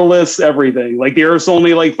literalists, everything. Like the Earth's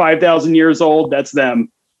only like 5,000 years old. That's them.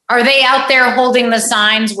 Are they out there holding the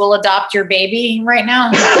signs, "We'll adopt your baby" right now?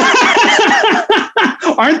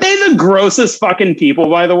 Aren't they the grossest fucking people,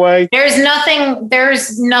 by the way? There's nothing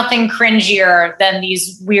cringier than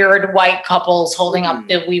these weird white couples holding up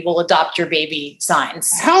the "We will adopt your baby" signs.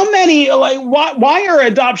 How many, like, why are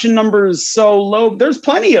adoption numbers so low? There's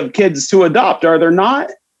plenty of kids to adopt, are there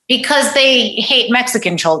not? Because they hate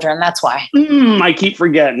Mexican children. That's why. I keep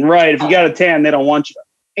forgetting. Right. If you got a tan, they don't want you.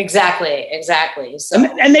 Exactly. So.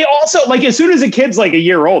 And they also, like, as soon as a kid's like a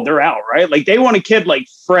year old, they're out, right? Like they want a kid like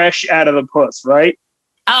fresh out of the puss, right?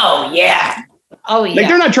 Oh yeah. Like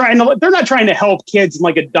they're not trying to help kids and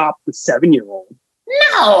like adopt the 7-year-old.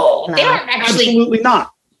 No, they don't actually. Absolutely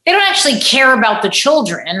not. They don't actually care about the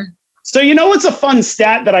children. So what's a fun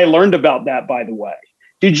stat that I learned about that, by the way?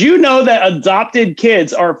 Did you know that adopted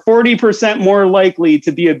kids are 40% more likely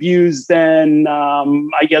to be abused than,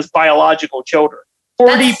 biological children?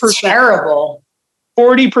 40%. That's terrible.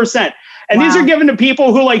 40%. And these are given to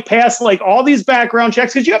people who like pass like all these background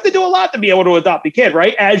checks because you have to do a lot to be able to adopt a kid,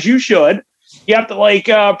 right? As you should. You have to like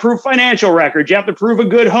prove financial records. You have to prove a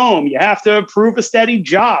good home. You have to prove a steady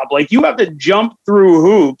job. Like you have to jump through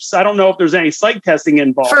hoops. I don't know if there's any psych testing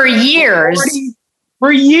involved. For years.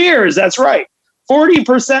 For years. That's right.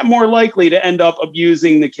 40% more likely to end up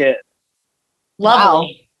abusing the kid. Lovely. Wow.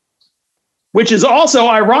 Which is also,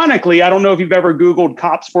 ironically, I don't know if you've ever Googled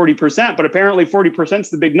cops 40%, but apparently 40% is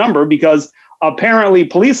the big number because apparently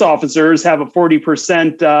police officers have a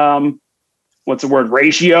 40%,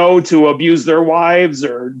 ratio to abuse their wives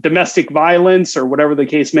or domestic violence or whatever the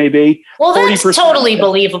case may be. Well, that's totally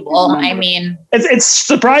believable. I mean, it's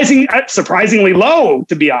surprisingly low,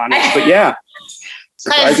 to be honest, but yeah.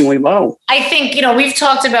 Surprisingly low. I think, we've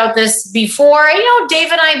talked about this before.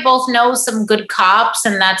 Dave and I both know some good cops,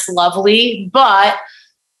 and that's lovely. But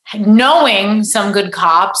knowing some good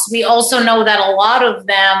cops, we also know that a lot of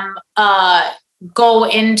them go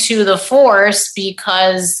into the force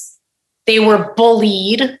because they were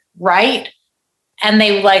bullied, right? And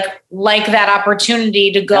they like that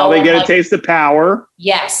opportunity to go. Now they get a taste of power.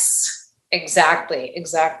 Yes. Exactly.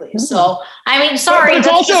 So, I mean, sorry.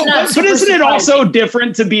 But isn't it also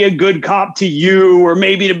different to be a good cop to you or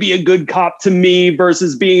maybe to be a good cop to me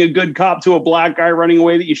versus being a good cop to a black guy running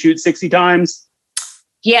away that you shoot 60 times?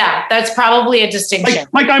 Yeah, that's probably a distinction.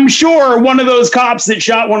 Like I'm sure one of those cops that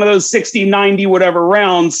shot one of those 60, 90, whatever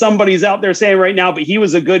rounds, somebody's out there saying right now, but he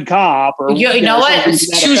was a good cop. Or you know what?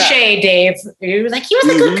 Touche, Dave. He was a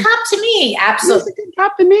good cop to me. Absolutely. He was a good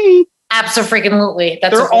cop to me. Absolutely.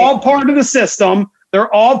 They're all part of the system.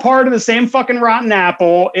 They're all part of the same fucking rotten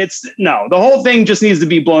apple. The whole thing just needs to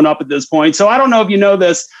be blown up at this point. So I don't know if you know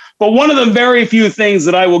this, but one of the very few things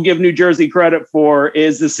that I will give New Jersey credit for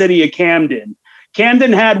is the city of Camden.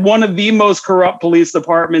 Camden had one of the most corrupt police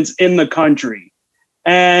departments in the country.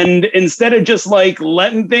 And instead of just like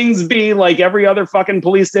letting things be like every other fucking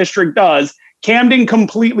police district does, Camden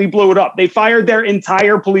completely blew it up. They fired their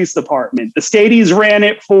entire police department. The Stadies ran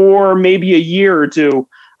it for maybe a year or two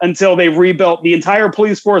until they rebuilt the entire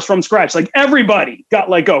police force from scratch. Like everybody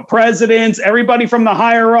got let go. Presidents, everybody from the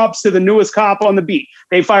higher ups to the newest cop on the beat.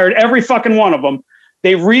 They fired every fucking one of them.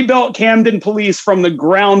 They rebuilt Camden police from the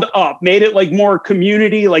ground up, made it like more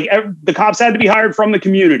community. Like the cops had to be hired from the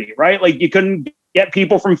community, right? Like you couldn't get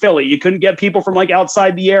people from Philly. You couldn't get people from like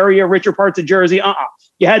outside the area, richer parts of Jersey.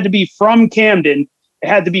 You had to be from Camden. It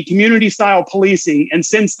had to be community style policing. And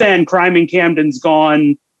since then, crime in Camden's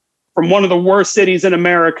gone from one of the worst cities in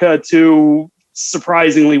America to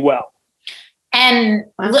surprisingly well. And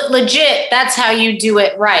legit, that's how you do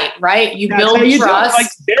it right? You That's build how you do it. trust. Like,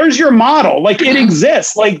 there's your model. Like, it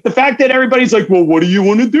exists. Like, the fact that everybody's like, well, what do you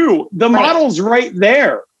want to do? The model's right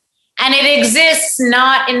there. And it exists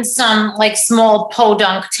not in some like small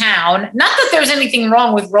podunk town. Not that there's anything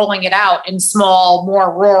wrong with rolling it out in small,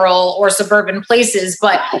 more rural or suburban places,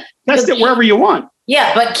 but test it wherever you want.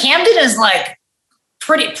 Yeah, but Camden is like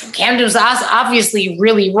Camden was obviously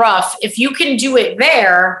really rough. If you can do it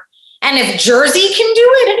there, and if Jersey can do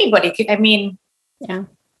it, anybody can. I mean, yeah.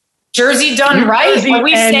 Jersey done right. Are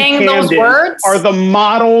we saying those words? Are the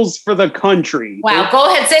models for the country. Wow. Go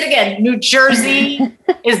ahead. Say it again. New Jersey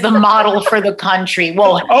is the model for the country.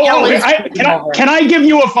 Well, can I give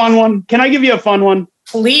you a fun one?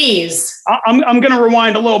 Please. I'm going to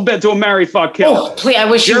rewind a little bit to a marry, fuck, kill. Oh, please. I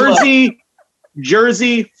wish you would.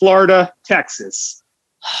 Jersey, Florida, Texas.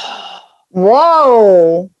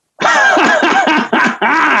 Whoa.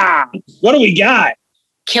 What do we got?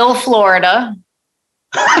 Kill Florida.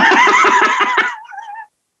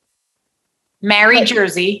 Marry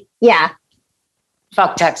Jersey. Yeah.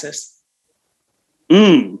 Fuck Texas.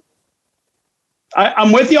 I'm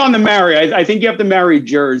with you on the marry. I think you have to marry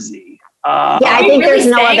Jersey. Yeah, I think there's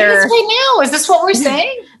no other. This right now? Is this what we're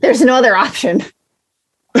saying? There's no other option.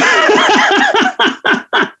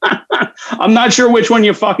 I'm not sure which one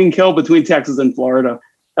you fucking kill between Texas and Florida.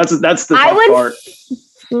 That's the tough part.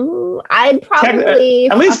 I'd probably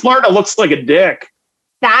at least Florida looks like a dick.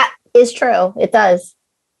 That is true. It does.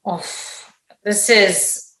 Oh, this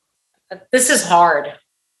is hard.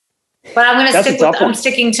 But I'm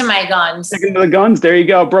sticking to my guns. Sticking to the guns. There you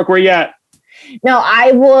go. Brooke, where you at? No,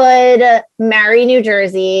 I would marry New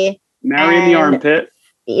Jersey. Marry in the armpit.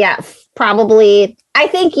 Yeah, probably. I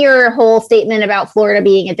think your whole statement about Florida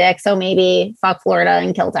being a dick, so maybe fuck Florida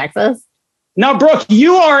and kill Texas. Now, Brooke,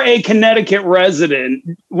 you are a Connecticut resident.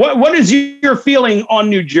 What is your feeling on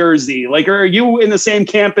New Jersey? Like, are you in the same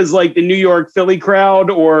camp as like the New York Philly crowd,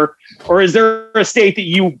 or is there a state that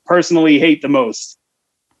you personally hate the most?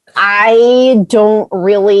 I don't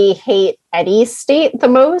really hate any state the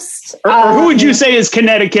most. Or who would you say is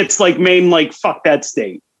Connecticut's like main like fuck that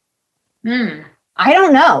state? I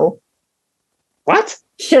don't know. What?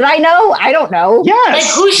 Should I know? I don't know. Yes. Like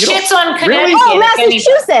who shits on Connecticut? Really? Oh,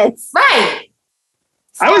 Massachusetts. Right.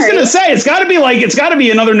 Sorry. I was going to say, it's got to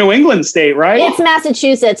be another New England state, right? It's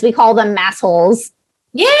Massachusetts. We call them massholes.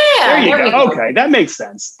 Yeah. There you go. Okay. That makes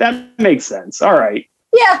sense. All right.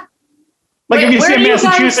 Yeah. Like if you see a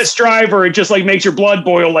Massachusetts driver, it just like makes your blood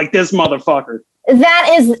boil like this motherfucker. That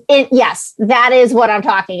is it. Yes. That is what I'm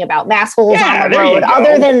talking about. Massholes on the road.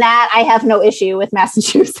 Other than that, I have no issue with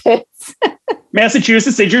Massachusetts.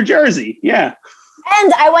 Massachusetts is your Jersey. Yeah.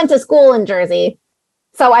 And I went to school in Jersey.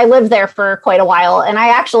 So I lived there for quite a while, and I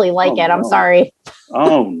actually like it. I'm sorry.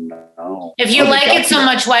 Oh, no. If you like it so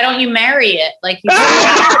much, why don't you marry it? Like, you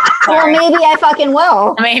well, maybe I fucking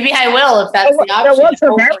will. Maybe I will if that's the option.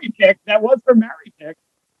 That was her marry pick.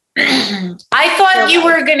 I thought you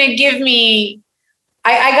were going to give me...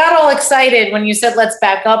 I got all excited when you said, let's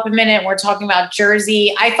back up a minute. We're talking about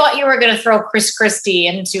Jersey. I thought you were going to throw Chris Christie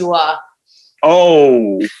into...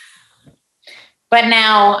 But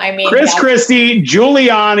now, I mean... Chris Christie,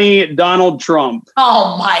 Giuliani, Donald Trump.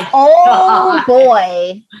 Oh, my God.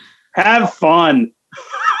 Boy. Have fun.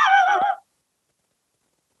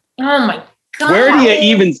 Oh, my God. Where do you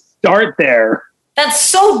even start there? That's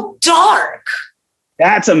so dark.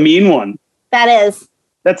 That's a mean one. That is.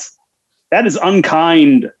 That is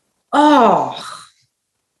unkind. Oh.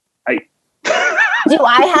 Do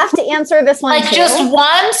I have to answer this one like too? Just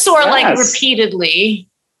once or like repeatedly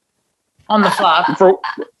on the fuck?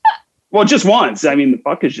 Well, just once. I mean, the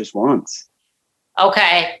fuck is just once.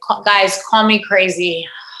 Okay. Guys, call me crazy.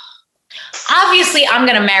 Obviously, I'm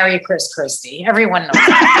going to marry Chris Christie. Everyone knows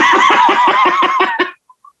that.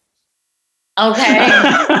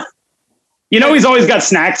 Okay. You know, he's always got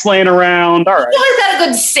snacks laying around. All right. He's always got a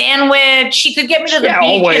good sandwich. He could get me to the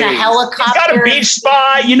beach in a helicopter. He's got a beach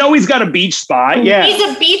spot. You know, he's got a beach spot. Yeah. He's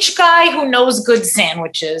a beach guy who knows good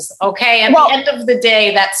sandwiches. Okay. At the end of the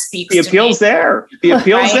day, that speaks to me. The appeal's there.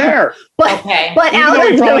 But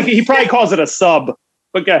he probably calls it a sub.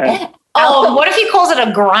 But go ahead. Oh, what if he calls it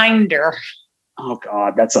a grinder? Oh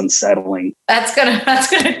God, that's unsettling. That's gonna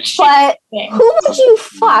But who would you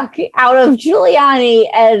fuck out of Giuliani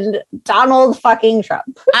and Donald fucking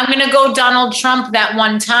Trump? I'm gonna go Donald Trump that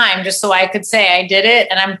one time just so I could say I did it,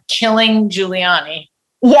 and I'm killing Giuliani.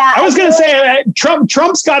 Yeah, I was going to say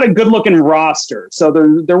Trump's got a good looking roster, so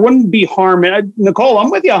there wouldn't be harm. And Nicole,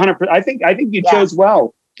 I'm with you 100%. I think you chose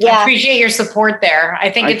well. I appreciate your support there.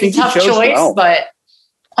 I think it's a tough choice, but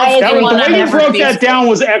the way you broke that down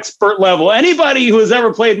was expert level. Anybody who has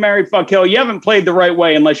ever played Marry Fuck Kill, you haven't played the right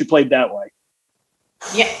way unless you played that way.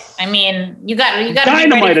 Yeah, I mean, you got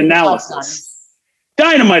dynamite analysis.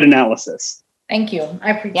 Dynamite analysis. Thank you.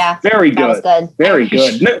 I appreciate. Yeah, very good. That was good. Very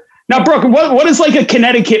good. Now, Brooke, what is like a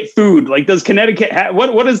Connecticut food? Like, does Connecticut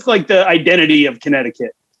what is like the identity of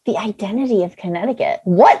Connecticut? The identity of Connecticut?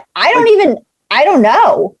 What? I don't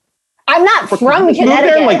know. I'm not from Connecticut. Moved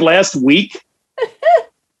there like last week.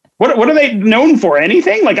 What are they known for?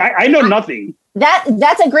 Anything? Like, I know nothing.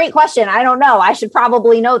 That's a great question. I don't know. I should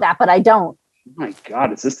probably know that, but I don't. Oh my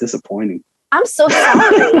God, is this disappointing? I'm so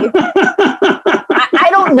sorry. I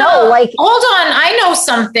don't know. Like, hold on. I know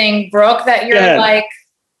something, Brooke, that you're like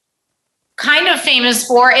kind of famous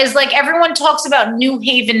for is like everyone talks about New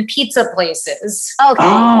Haven pizza places. Okay.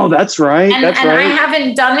 Oh, that's right. And I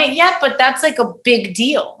haven't done it yet, but that's like a big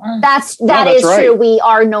deal. That is right. True. We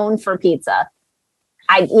are known for pizza.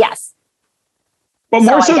 Yes. But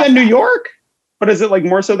more so than New York? But is it like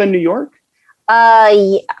more so than New York?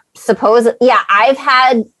 Yeah, I've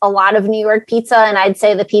had a lot of New York pizza, and I'd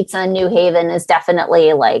say the pizza in New Haven is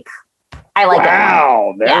definitely like, I like it.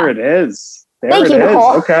 Wow, there it is. Thank you,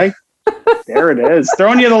 Nicole. Okay. There it is.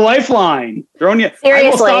 Throwing you the lifeline. Seriously. I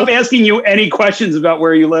will stop asking you any questions about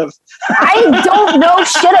where you live. I don't know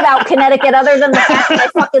shit about Connecticut other than the fact that I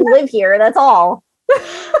fucking live here. That's all.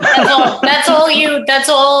 That's all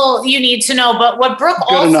you need to know. But what Brooke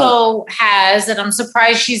also has, and I'm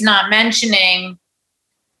surprised she's not mentioning,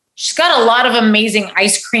 she's got a lot of amazing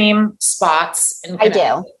ice cream spots in Connecticut.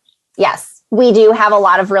 I do. Yes. We do have a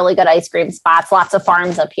lot of really good ice cream spots, lots of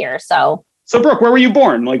farms up here. So Brooke, where were you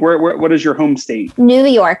born? Like, what is your home state? New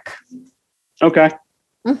York. Okay.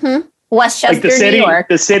 Mm-hmm. Westchester, like the city, New York.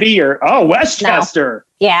 The city, Westchester.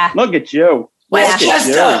 No. Yeah. Look at you.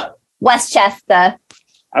 Westchester. Westchester.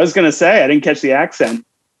 I was going to say, I didn't catch the accent.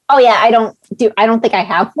 Oh yeah, I don't think I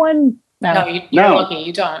have one. No, you're lucky.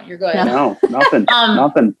 You don't. You're good. No, nothing.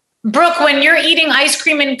 Nothing. Brooke, when you're eating ice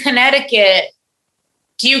cream in Connecticut,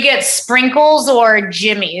 do you get sprinkles or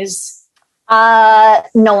Jimmy's? No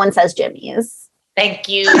one says Jimmy's. Thank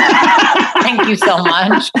you. Thank you so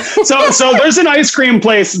much. So there's an ice cream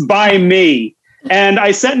place by me, and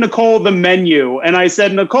I sent Nicole the menu, and I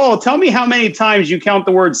said, Nicole, tell me how many times you count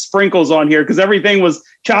the word sprinkles on here, because everything was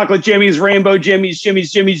chocolate Jimmy's, rainbow Jimmy's,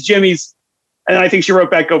 Jimmy's. And I think she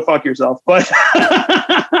wrote back, go fuck yourself. But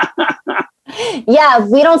yeah,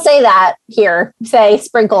 we don't say that here. Say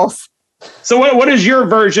sprinkles. So what is your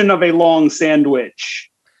version of a long sandwich?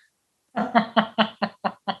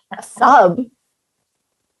 A sub.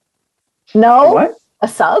 No? What? A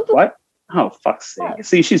sub? What? Oh, fuck's sake. What?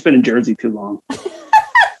 See, she's been in Jersey too long.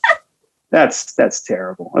 That's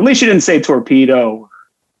terrible. At least you didn't say torpedo.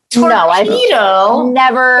 No, I've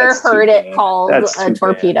never heard it called a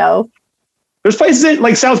torpedo. Bad. There's places in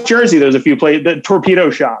like South Jersey. There's a few places, the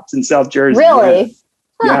torpedo shops in South Jersey. Really?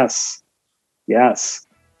 Yeah. Huh. Yes.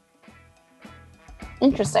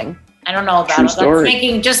 Interesting. I don't know about True it. Story. That's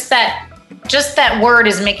making just that word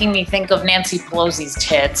is making me think of Nancy Pelosi's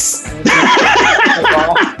tits.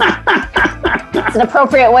 It's an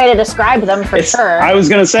appropriate way to describe them for sure. I was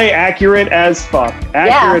going to say accurate as fuck.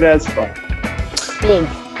 Accurate as fuck. Big.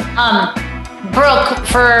 Brooke,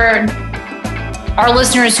 for our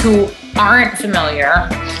listeners who aren't familiar,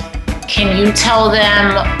 can you tell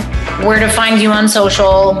them where to find you on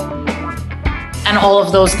social and all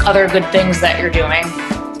of those other good things that you're doing?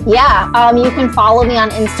 Yeah, you can follow me on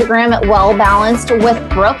Instagram at Well Balanced with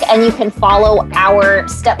Brooke, and you can follow our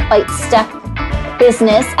Step by Step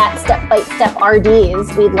business at Step by Step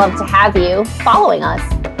RDs. We'd love to have you following us.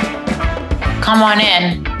 Come on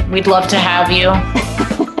in. We'd love to have you.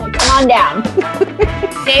 Come on down.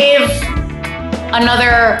 Dave,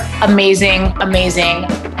 another amazing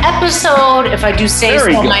episode, if I do say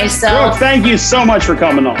so myself. Brooke, thank you so much for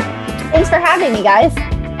coming on. Thanks for having me, guys.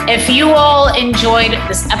 If you all enjoyed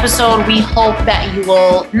this episode, we hope that you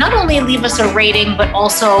will not only leave us a rating, but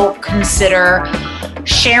also consider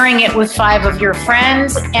sharing it with 5 of your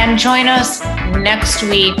friends, and join us next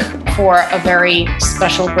week for a very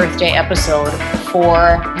special birthday episode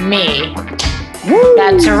for me. Woo!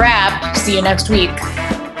 That's a wrap. See you next week.